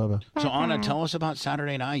 Promo code Bubba. So Anna, tell us about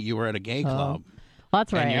Saturday night. You were at a gay club. Well,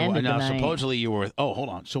 that's where I and ended now the night. supposedly you were. Oh, hold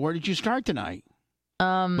on. So where did you start tonight?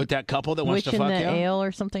 With that couple that wants Witch to in fuck the you? ale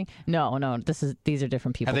or something? No. These are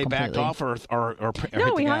different people. Have they backed completely. off or hit No,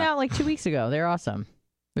 the we hung gas? out like 2 weeks ago. They're awesome.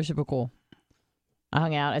 They're super cool. I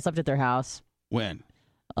hung out. I slept at their house. When?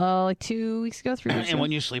 Like 2 weeks ago, 3 weeks ago. And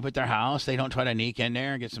when you sleep at their house, they don't try to sneak in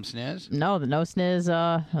there and get some sniz? No, no sniz.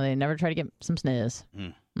 They never try to get some sniz.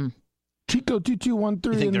 Chico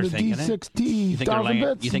 2213 and the thinking it?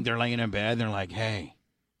 D6T. You think they're laying in bed? They're like, hey,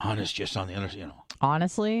 Anna's just on the other,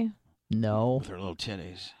 Honestly, no. with her little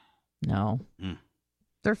titties. No. Mm.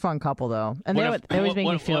 They're a fun couple, though. And they What always make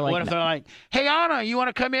me feel like... What if they're like, hey, Anna, you want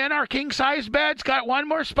to come in? Our king-size bed's got one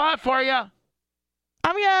more spot for you.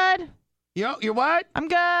 I'm good. You're what? I'm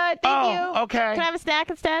good. Thank you. Okay. Can I have a snack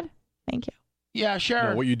instead? Thank you. Yeah,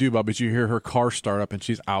 sure. No, what you do, Bubba, is you hear her car start up and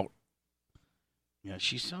she's out. Yeah,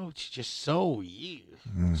 she's just so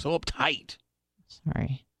uptight.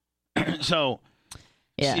 Sorry. So,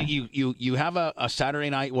 Yeah. see, you have a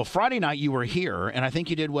Saturday night. Well, Friday night you were here, and I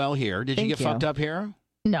think you did well here. Did you get fucked up here?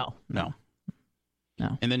 No. No.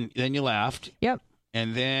 No. And then you left. Yep.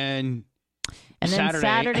 And then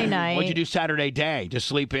Saturday night. What'd you do Saturday day? Just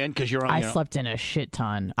sleep in because you're on. I slept in a shit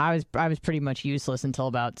ton. I was pretty much useless until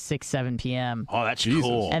about 6-7 p.m. Oh, that's Jesus.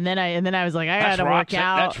 cool. And then I was like, I gotta work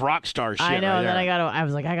out. That's rock star shit. I know. Right And then there. I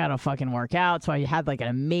was like, I gotta fucking work out. So I had like an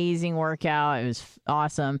amazing workout. It was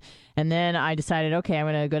awesome. And then I decided, okay, I'm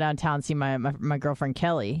gonna go downtown and see my girlfriend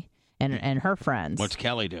Kelly and her friends. What's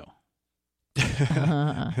Kelly do?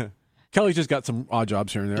 Kelly's just got some odd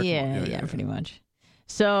jobs here and there. Yeah, pretty much.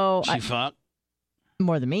 So She fuck?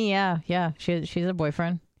 more than me, yeah. She's a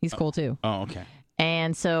boyfriend. He's cool too. Oh, okay.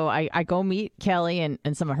 And so I go meet Kelly and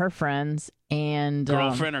some of her friends and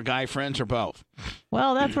Girlfriend or guy friends or both?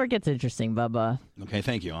 well, that's where it gets interesting, Bubba. Okay,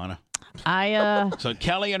 thank you, Anna. So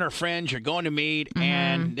Kelly and her friends you're going to meet,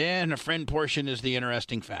 and then the friend portion is the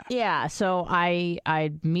interesting fact. yeah, so I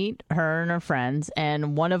meet her and her friends,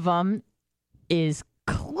 and one of them is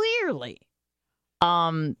clearly,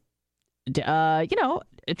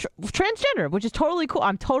 transgender, which is totally cool.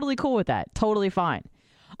 I'm totally cool with that. Totally fine.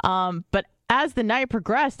 But as the night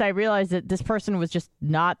progressed, I realized that this person was just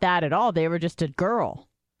not that at all. They were just a girl.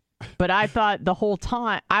 But I thought the whole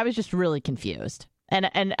time I was just really confused.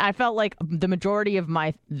 And I felt like the majority of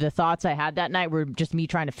the thoughts I had that night were just me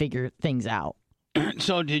trying to figure things out.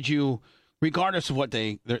 So did you, regardless of what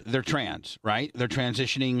they're trans, right? They're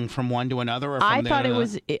transitioning from one to another? Or from I thought it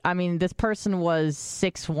was, this person was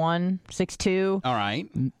 6'1", 6'2". All right.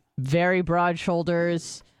 Very broad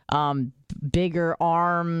shoulders, bigger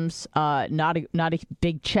arms, not a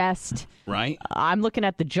big chest. Right. I'm looking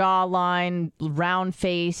at the jawline, round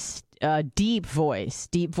face, deep voice,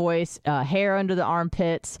 hair under the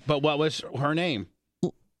armpits. But what was her name?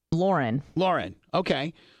 Lauren. Lauren.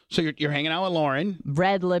 Okay. So you're hanging out with Lauren.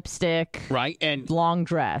 Red lipstick. Right. And long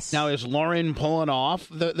dress. now is Lauren pulling off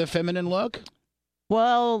the feminine look?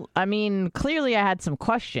 Well, clearly I had some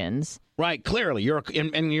questions. Right, clearly you're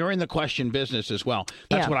in the question business as well.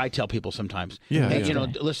 That's what I tell people sometimes. Yeah, Hey, yeah.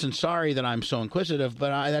 Listen, sorry that I'm so inquisitive, but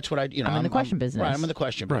that's what I'm in the question business. Right, I'm in the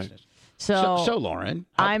question Right. business. So Lauren,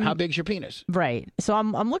 how big's your penis? Right. So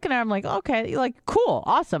I'm looking at her, I'm like, okay, like cool,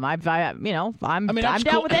 awesome. I'm down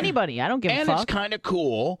cool. with anybody. I don't give a And fuck. it's kind of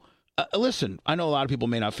cool. Listen, I know a lot of people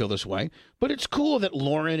may not feel this way, but it's cool that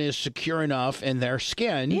Lauren is secure enough in their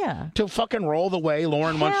skin to fucking roll the way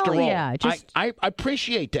Lauren wants to roll. Yeah, I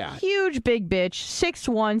appreciate that. Huge big bitch,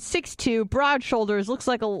 6'1", 6'2", broad shoulders, looks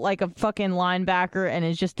like a fucking linebacker, and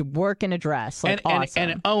is just working a dress. Like awesome.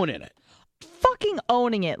 And owning it. Fucking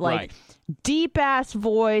owning it. Like Right. deep ass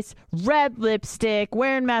voice, red lipstick,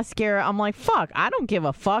 wearing mascara. I'm like, fuck, I don't give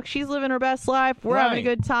a fuck. She's living her best life. We're having a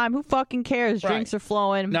Right. good time. Who fucking cares? Right. Drinks are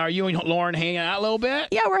flowing. Now, are you and Lauren hanging out a little bit?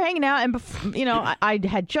 Yeah, we're hanging out, and I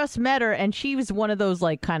had just met her, and she was one of those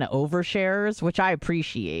like kind of oversharers, which I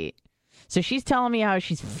appreciate. So she's telling me how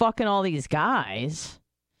she's fucking all these guys,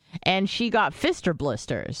 and she got fister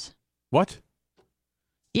blisters. What?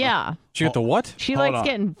 Yeah, She got the what? she Hold likes on.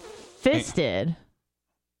 getting fisted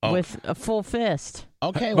Oh. with a full fist.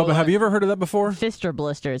 Okay. Bubba, have you ever heard of that before? Fister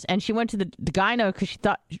blisters, and she went to the gyno because she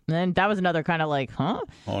thought. And then that was another kind of like, huh?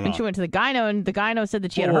 Hold And on. she went to the gyno, and the gyno said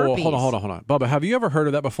that she had Whoa, herpes. hold on. Bubba, have you ever heard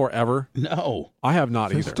of that before ever? No. I have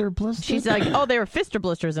not either. Fister blister? She's like, oh, they were fister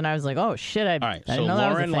blisters, and I was like, oh shit, I All right. I So didn't know that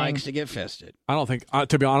was a Lauren thing. likes to get fisted. I don't think,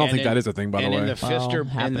 to be honest, I don't think that is a thing, by the and way. in the fister,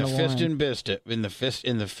 happened in the to fist Lauren. and biscuit, in the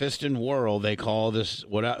fisting world, they call this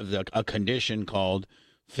a condition called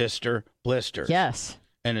fister blisters. Yes.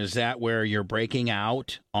 And is that where you're breaking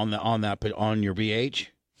out on your BH?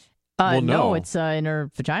 Well, no, no. it's in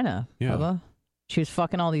her vagina. Yeah. Bubba. She was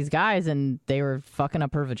fucking all these guys, and they were fucking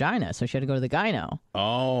up her vagina, so she had to go to the gyno.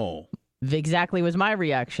 Oh. Exactly was my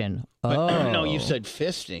reaction. But, no, you said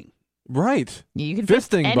fisting. Right. You can Fisting,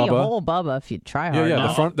 fist any Bubba. hole, Bubba, if you try Yeah, hard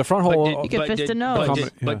yeah. enough. The front hole. You can fist a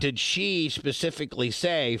nose. But did she specifically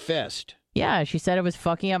say fist? Yeah, she said it was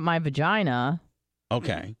fucking up my vagina.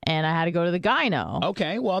 Okay. And I had to go to the gyno.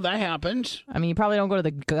 Okay, well, that happens. I mean, you probably don't go to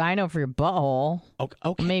the gyno for your butthole.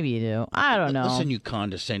 Okay. Maybe you do. I don't know. Listen, you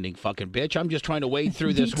condescending fucking bitch. I'm just trying to wade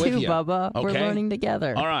through this Me with too, you. Bubba. Okay? We're learning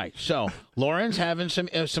together. All right. So Lauren's having some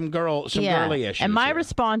girly issues. And my here.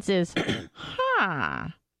 response is,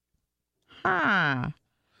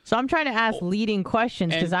 So I'm trying to ask leading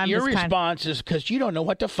questions because I'm your just kind of... response is because you don't know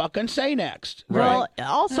what to fucking say next. Well, right?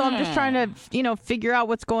 also I'm just trying to, figure out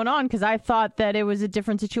what's going on because I thought that it was a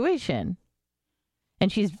different situation,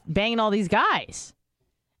 and she's banging all these guys,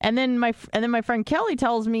 and then my friend Kelly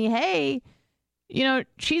tells me, hey,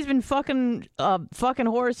 she's been fucking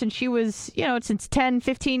whores since she was, since 10,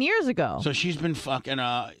 15 years ago. So she's been fucking.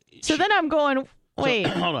 So then I'm going, wait,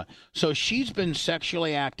 hold on. So she's been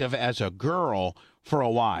sexually active as a girl for a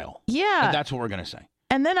while. Yeah. And that's what we're going to say.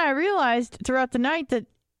 And then I realized throughout the night that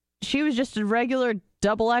she was just a regular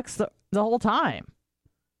double X the whole time.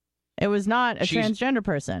 It was not a transgender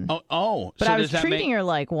person. Oh. But so I was does that treating her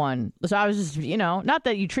like one. So I was just, not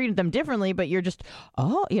that you treated them differently, but you're just, I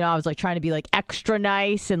was like trying to be like extra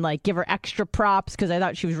nice and like give her extra props because I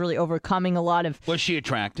thought she was really overcoming a lot of. Was she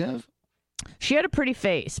attractive? She had a pretty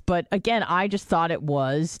face, but again, I just thought it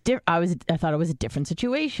was, I thought it was a different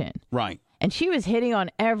situation. Right. And she was hitting on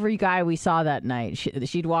every guy we saw that night.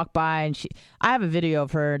 She'd walk by and I have a video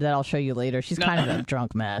of her that I'll show you later. She's kind of a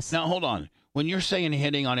drunk mess. Now, hold on. When you're saying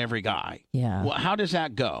hitting on every guy, yeah. Well, how does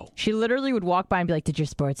that go? She literally would walk by and be like, did your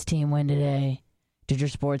sports team win today? Did your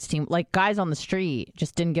sports team, like guys on the street,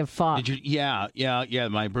 just didn't give a fuck. Did you? Yeah.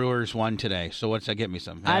 My Brewers won today. So what's that? Get me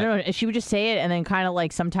some. I don't know. She would just say it, and then kind of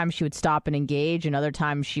like sometimes she would stop and engage, and other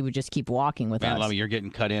times she would just keep walking with us. Love, you're getting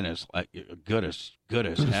cut in as like good as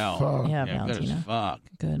hell. Fuck. Yeah, good Valentina. as fuck.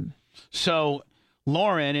 Good. So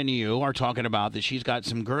Lauren and you are talking about that she's got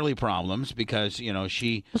some girly problems because she. Well,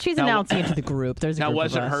 she's announcing it to the group. There's a now group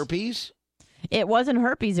was of it us. herpes? It wasn't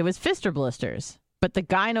herpes. It was fister blisters. But the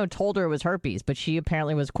gyno told her it was herpes, but she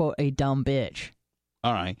apparently was, quote, a dumb bitch.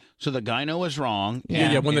 All right. So the gyno was wrong.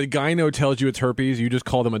 Yeah, when the gyno tells you it's herpes, you just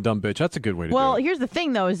call them a dumb bitch. That's a good way to do it. Well, here's the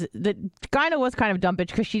thing, though, is that gyno was kind of a dumb bitch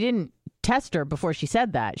because she didn't test her before she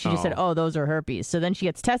said that. She just said, oh, those are herpes. So then she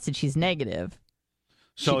gets tested. She's negative.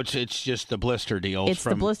 So it's just the blister deal. It's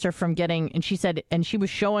the blister from getting, and she said, and she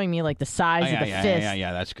was showing me like the size of the fist.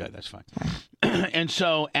 Yeah, that's good. That's fine. And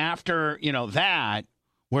so after, that,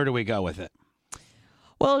 where do we go with it?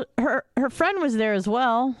 Well, her friend was there as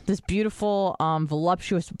well, this beautiful,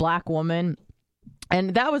 voluptuous black woman.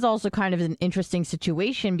 And that was also kind of an interesting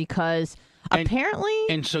situation because apparently...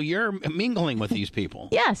 And so you're mingling with these people.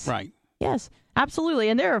 Yes. Right. Yes, absolutely.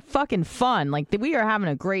 And they're fucking fun. Like, we are having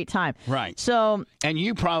a great time. Right. So... And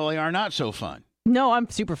you probably are not so fun. No, I'm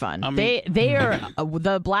super fun. I mean, they are...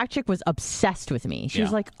 the black chick was obsessed with me. She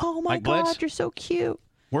was like, oh my like God, Blitz? you're so cute.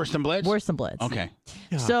 Worse than Blitz? Worse than Blitz. Okay.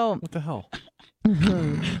 Yeah, So... what the hell?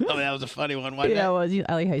 Oh, that was a funny one, wasn't Yeah, it? it was.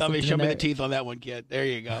 I like how you Show slipped me in the there. teeth on that one, kid. There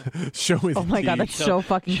you go. Show me the Oh my God, that's so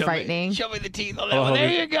fucking frightening. Show me the teeth on that one. There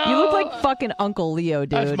you go. You look like fucking Uncle Leo, dude.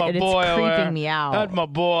 That's my and boy it's over there. creeping me out. That's my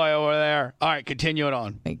boy over there. All right, continue it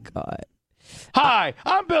on. Oh my God. Hi,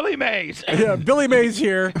 I'm Billy Mays. Yeah, Billy Mays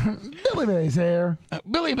here. Billy Mays here.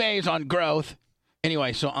 Billy Mays on growth.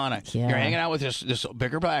 Anyway, so Anna, Yeah. you're hanging out with this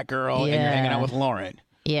bigger black girl, and you're hanging out with Lauren.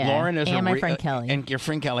 Yeah. Lauren is and my friend Kelly. And your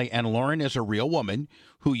friend Kelly. And Lauren is a real woman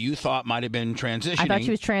who you thought might have been transitioning. I thought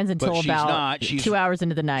she was trans until but she's about not. She's 2 hours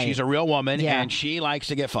into the night. She's a real woman, Yeah. and she likes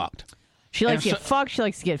to get fucked. She likes to and get fucked. She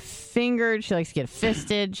likes to get fingered. She likes to get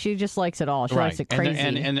fisted. She just likes it all. She likes it And, crazy.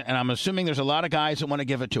 and I'm assuming there's a lot of guys that want to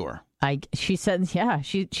give it to her. She said, yeah.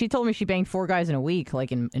 She told me she banged 4 guys in a week,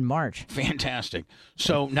 like in March. Fantastic.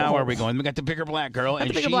 So now where are we going? We got the bigger black girl, the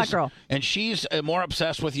bigger black girl. And she's more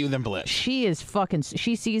obsessed with you than Bliss. She is fucking.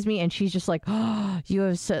 She sees me and she's just like, oh, you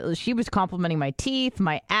have. She was complimenting my teeth,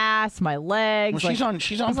 my ass, my legs. Well, like,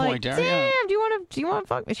 she's I on was point like, there. damn, Yeah. do you want to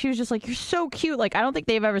fuck me? She was just like, you're so cute. Like, I don't think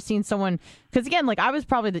they've ever seen someone. Because again, like I was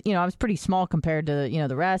probably, I was pretty small compared to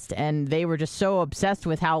the rest, and they were just so obsessed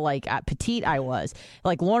with how like petite I was.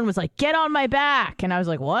 Like Lauren was like, get on my back, and I was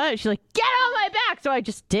like, what? She's like, get on my back. So I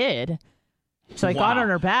just did. So I got on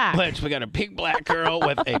her back. Blitz, we got a big black girl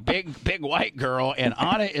with a big white girl, and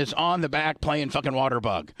Anna is on the back playing fucking water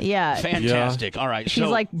bug. Yeah. Fantastic. All right. She's so,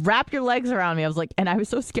 like, wrap your legs around me. I was like, and I was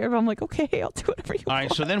so scared. I'm like, okay, I'll do whatever you all want.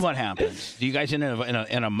 right. So then what happens? Do you guys in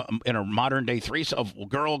a modern day threesome of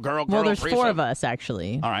girl? Well, there's threesome? 4 of us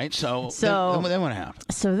actually. All right. So then what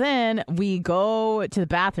happens? So then we go to the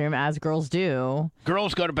bathroom as girls do.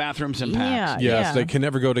 Girls go to bathrooms in packs. Yes, they can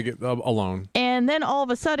never go to get alone. And then all of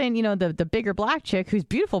a sudden, the bigger black chick, who's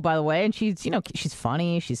beautiful, by the way, and she's, she's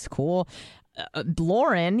funny, she's cool.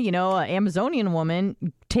 Lauren, an Amazonian woman,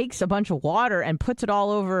 takes a bunch of water and puts it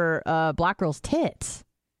all over black girl's tits.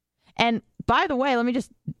 And by the way, let me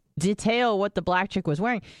just detail what the black chick was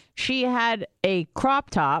wearing. She had a crop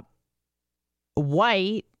top,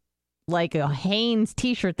 white, like a Hanes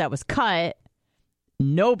t-shirt that was cut,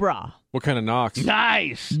 no bra. What kind of knocks?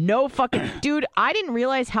 Nice. No fucking dude. I didn't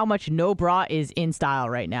realize how much no bra is in style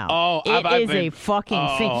right now. Oh, it is a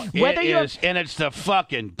fucking thing. Whether and it's the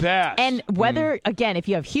fucking best. And whether again, if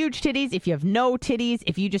you have huge titties, if you have no titties,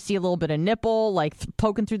 if you just see a little bit of nipple like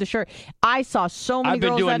poking through the shirt, I saw so many. I've been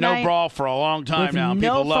girls doing that no night bra for a long time with now. And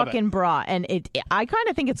no people love fucking bra, and I kind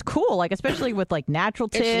of think it's cool, like especially with like natural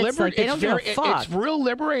tits. Like they don't give a fuck. It's real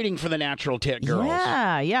liberating for the natural tit girls.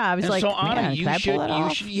 Yeah. I was like, so Anna, man, you can I pull should. that You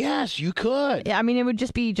off? should. Yes, you could. Yeah, I mean, it would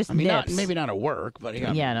just be nips. Maybe not at work, but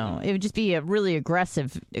Yeah, no, it would just be a really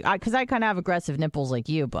aggressive. Because I kind of have aggressive nipples like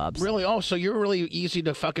you, Bubs. Really? Oh, so you're really easy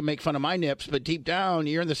to fucking make fun of my nips, but deep down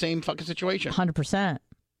you're in the same fucking situation. 100%.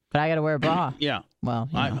 But I got to wear a bra. Yeah. Well,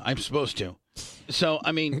 I'm supposed to. So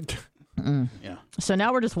I mean, yeah. So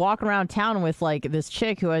now we're just walking around town with like this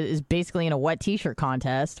chick who is basically in a wet t-shirt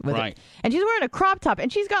contest with Right. and she's wearing a crop top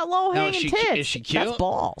and she's got low Now, hanging is tits. she cute? That's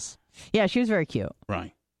balls. Yeah, she was very cute.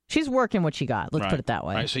 Right. She's working what she got. Let's Right. put it that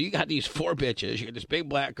way. Right. So you got these four bitches. You got this big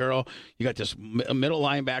black girl. You got this middle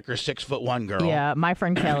linebacker, 6'1" girl. Yeah, my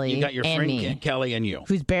friend Kelly. You got your and friend me, Kelly and you.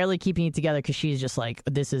 who's barely keeping it together because she's just like,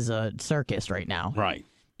 this is a circus right now. Right.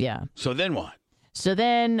 Yeah. So then what? So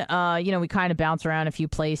then, we kind of bounce around a few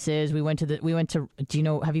places. We went to,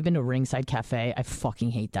 have you been to Ringside Cafe? I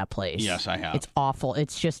fucking hate that place. Yes, I have. It's awful.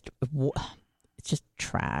 It's just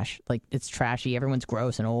trash. Like, it's trashy. Everyone's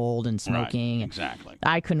gross and old and smoking. Right. Exactly.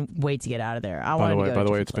 I couldn't wait to get out of there. By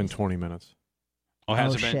the way, it's been 20 minutes. Oh,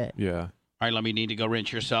 has it been? Shit. Yeah. All right, let me need to go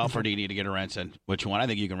rinse yourself, or do you need to get a rinse in? Which one? I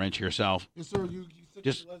think you can rinse yourself. Yes, sir. You said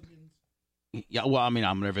Just- lesbians. Yeah, well, I mean,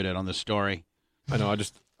 I'm riveted on this story. I know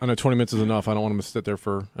 20 minutes is enough. I don't want him to sit there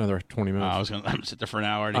for another 20 minutes. I was going to sit there for an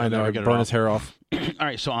hour. And I know. never I'd get it burn off. his hair off. All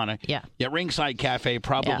right, so Anna. Yeah. Yeah, Ringside Cafe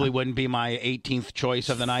probably wouldn't be my 18th choice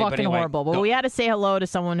of the night. Fucking But anyway, horrible. But we had to say hello to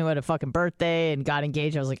someone who had a fucking birthday and got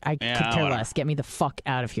engaged. I was like, I could care whatever. less. Get me the fuck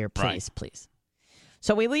out of here, please, Right. please.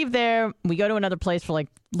 So we leave there. We go to another place for like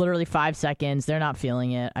literally 5 seconds. They're not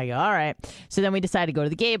feeling it. I go, all right. So then we decide to go to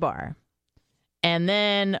the gay bar. And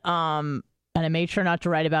then, and I made sure not to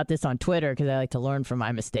write about this on Twitter because I like to learn from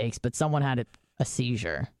my mistakes, but someone had a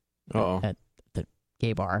seizure Uh-oh. at the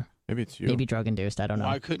gay bar. Maybe it's you. Maybe drug induced. I don't know.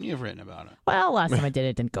 Why couldn't you have written about it? Well, last time I did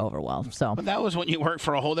it didn't go over well. So But that was when you worked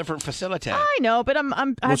for a whole different facility. I know, but I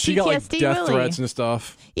Well, have she PTSD got like death really. threats and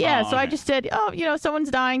stuff. Yeah, Oh, so I okay. just said, someone's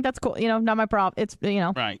dying. That's cool. Not my problem. It's,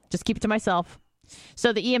 Right. just keep it to myself.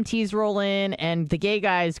 So the EMTs roll in, and the gay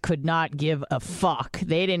guys could not give a fuck.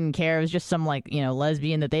 They didn't care. It was just some,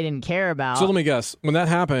 lesbian that they didn't care about. So let me guess. When that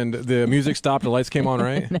happened, the music stopped, the lights came on,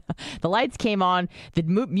 right? The lights came on. The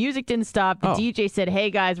music didn't stop. The Oh. DJ said, hey,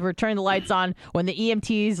 guys, we're turning the lights on. When the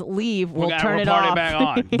EMTs leave, we'll turn it party off. back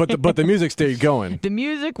on. But the music stayed going. The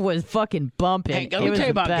music was fucking bumping. Hey, let It me was tell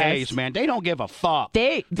you the about best. gays, man. They don't give a fuck.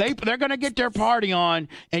 They're Gonna get their party on,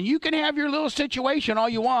 and you can have your little situation all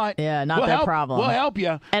you want. Yeah, not We'll their help- problem. We'll help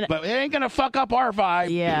you, And- but it ain't gonna fuck up our vibe.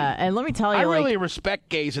 Yeah, and let me tell you, I really respect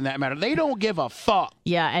gays in that matter. They don't give a fuck.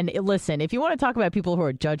 yeah, and listen, if you want to talk about people who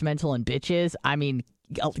are judgmental and bitches, I mean,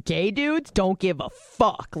 gay dudes don't give a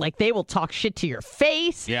fuck. Like, they will talk shit to your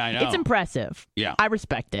face. Yeah, I know. It's impressive. Yeah. I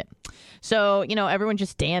respect it. So, everyone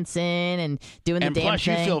just dancing and doing And the damn plus,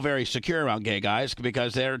 thing. you feel very secure around gay guys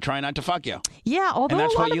because they're trying not to fuck you. Yeah, although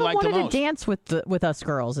that's a what lot of you them like the wanted most. to dance with us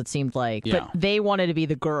girls, it seemed like. Yeah. But they wanted to be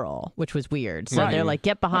the girl, which was weird. So Right. they're like,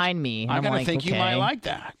 get behind me. And I I'm gotta like, think okay. you might like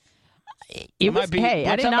that. It was, might be, hey,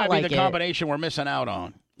 I did that not might like be the it. combination we're missing out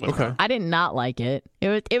on. Okay. I did not like it. It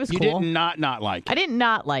was You cool. did not like it. I did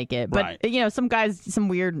not like it, but Right. some guys, some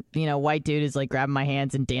weird, white dude is like grabbing my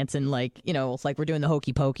hands and dancing like, it's like we're doing the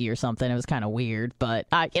hokey pokey or something. It was kind of weird, but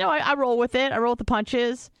I roll with it. I roll with the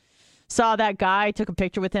punches. Saw that guy, took a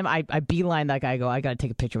picture with him. I beeline that guy. I go, I got to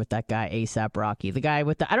take a picture with that guy ASAP Rocky. The guy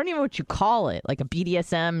with I don't even know what you call it, like a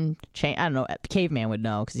BDSM chain. I don't know. Caveman would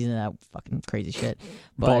know because he's in that fucking crazy shit.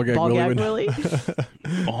 But Ball gag Willie.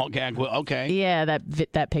 Ball gag. Okay. Yeah,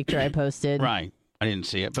 that picture I posted. Right. I didn't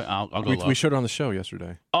see it, but I'll go look. We showed it on the show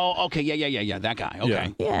yesterday. Oh, okay. Yeah. That guy.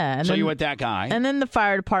 Okay. Yeah. And So then, you with that guy. And then the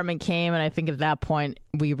fire department came, and I think at that point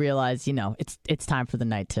we realized, it's time for the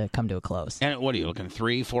night to come to a close. And what are you looking,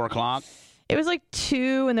 3, 4 o'clock? It was like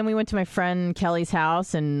 2, and then we went to my friend Kelly's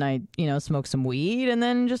house, and I, smoked some weed, and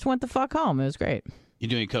then just went the fuck home. It was great. You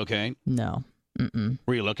doing cocaine? No. Mm-mm.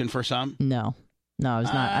 Were you looking for some? No, I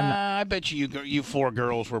was not. I'm not. I bet you 4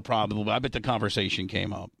 girls were probably. I bet the conversation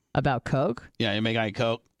came up. About Coke? Yeah, you make eye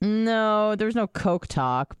Coke. No, there was no Coke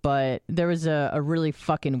talk, but there was a really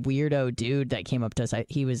fucking weirdo dude that came up to us.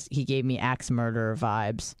 He gave me axe murderer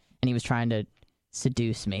vibes, and he was trying to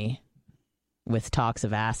seduce me with talks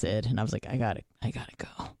of acid, and I was like, I gotta go.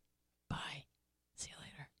 Bye. See you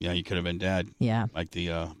later. Yeah, you could have been dead. Yeah.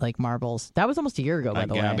 Like marbles. That was almost a year ago, by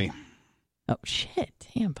the Gabby. way. Oh shit!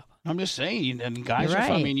 Damn, Bubba. I'm just saying, and guys You're are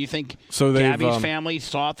right. I mean, you think So Gabby's family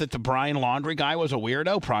thought that the Brian Laundrie guy was a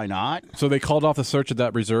weirdo? Probably not, So they called off the search of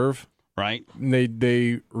that reserve. right? And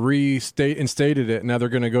they instated it. Now they're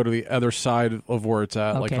going to go to the other side of where it's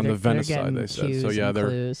at, like Okay, on the they're Venice side. getting They said. cues So yeah, and they're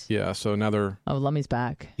clues. So now they're. Oh, Lummy's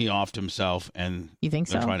back. He offed himself, and You think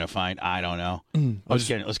they're so? trying to find. I don't know. Let's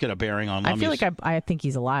get a bearing on. I Lummy's. feel like I think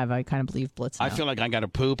he's alive. I kind of believe Blitz now. I feel like I got to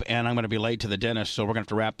poop, and I'm going to be late to the dentist, so we're going to have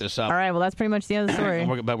to wrap this up. All right, well, that's pretty much the end of the story.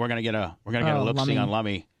 But we're going to get a lip Lummy. sync on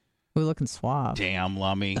Lummy. We're looking suave. Damn,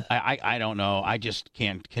 Lummy. I don't know. I just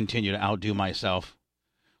can't continue to outdo myself.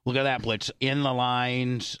 Look at that, Blitz. In the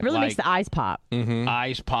lines. It really like, makes the eyes pop. Mm-hmm.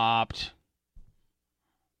 eyes popped.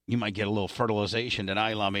 You might get a little fertilization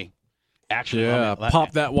tonight, Lummy. Actually, Yeah, Lummy,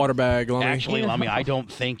 pop that water bag, Lummy. Actually, Lummy, I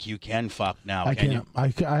don't think you can fuck now. I can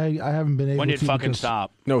can't. you? I haven't been able to. When did fucking because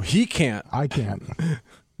stop? No, he can't. I can't.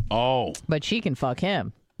 Oh, But she can fuck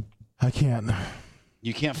him. I can't.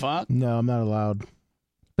 you can't fuck No, I'm not allowed.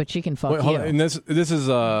 But she can fuck Wait, you. hold on. And this is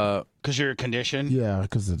because you're a condition. Yeah,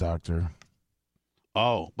 because the doctor.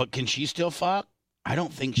 Oh, but can she still fuck? I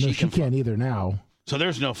don't think No, she she can. can't either now. So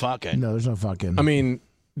there's no fucking. No, there's no fucking. I mean,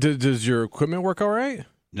 does your equipment work all right?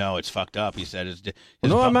 No, it's fucked up. He said his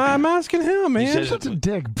No, I'm asking him, man. says- Such a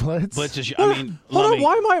dick, Blitz. Blitz is. I mean, Hold Lummy, on,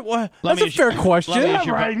 why am I? What? Lummy, That's a is fair your- question. Lummy, is Yeah,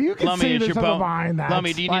 your right. bone- You can Lummy, see is there's your something bone- behind that.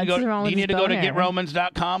 Lummy, do you need to go? What's wrong Do you with need his to go to boner?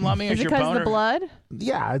 GetRomans.com, Lummy? Is it your because of boner? the blood?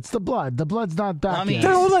 Yeah, it's the blood. The blood's not back Lummy. yet.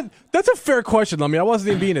 No, hold on. That's a fair question, Lummy. I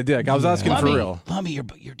wasn't even being a dick. I was asking Lummy, for real. Lummy,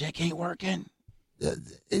 your dick ain't working.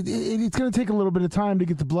 It's going to take a little bit of time to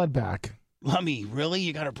get the blood back. Lummy, really?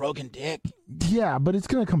 You got a broken dick? Yeah, but it's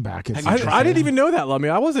going to come back. It's I didn't even know that, Lummy.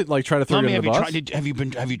 I wasn't like trying to throw Lummy, you have under you the bus.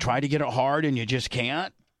 tried? Have you tried to get it hard and you just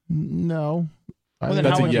can't? No. Well, then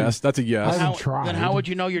That's how a would you- yes. That's a yes. I haven't tried. Then how would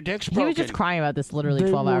you know your dick's He broken? was just crying about this literally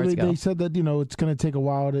 12 hours ago. They said that it's going to take a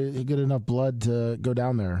while to get enough blood to go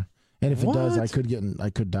down there, and if it does, What? I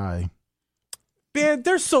could die. Man,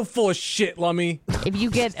 they're so full of shit, Lummy. If you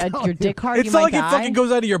get your dick hard, It's you not might like die. it fucking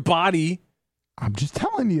goes out of your body. I'm just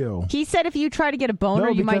telling you. He said if you try to get a boner, No,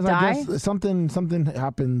 you might because die. I guess something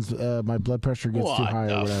happens. My blood pressure gets too What high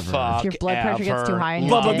the or whatever. fuck If your blood pressure gets too ever, high in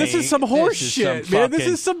your Bubba, dick. this is some horse This is shit, some man. This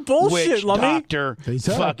fucking is some bullshit, witch Lummy. doctor They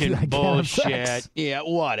said I fucking can't have bullshit. sex. Yeah,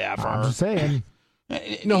 whatever. I'm just saying.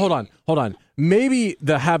 No, hold on. Maybe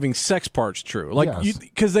the having sex part's true, like Yes.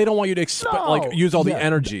 because they don't want you to use all the Yeah,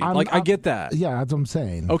 energy. I get that. Yeah, that's what I'm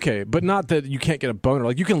saying. Okay, but not that you can't get a boner.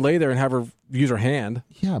 Like you can lay there and have her use her hand.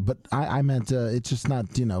 Yeah, but I meant it's just not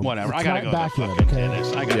Whatever. It's I gotta not go back to the yet. fucking Okay.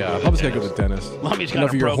 dentist. I gotta Yeah, go to I'm the just gonna go to dentist. the dentist. Lummy's got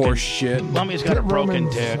Enough a of your broken horse shit. Lummy's got a broken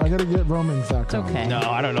Romans. dick. I gotta get Romans.com. It's okay. No,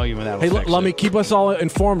 I don't know even that. Hey, Lummy, keep us all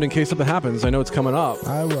informed in case something happens. I know it's coming up.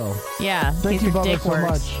 I will. Yeah, in Thank case you, your Bubba, dick so works.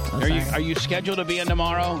 much. Oh, Are sorry. you scheduled to be in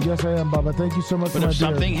tomorrow? Yes, I am, Bubba. Thank you so much But for if my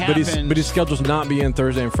something beer. happens, But his schedule's not being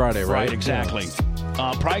Thursday and Friday, right? right, exactly.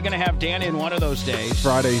 Probably gonna have Dan in one of those days.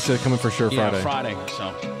 Friday, he said coming for sure. Yeah, Friday. Friday.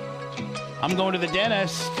 So I'm going to the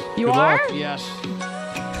dentist. You Good are? luck. Yes.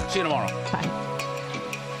 See you tomorrow. Bye.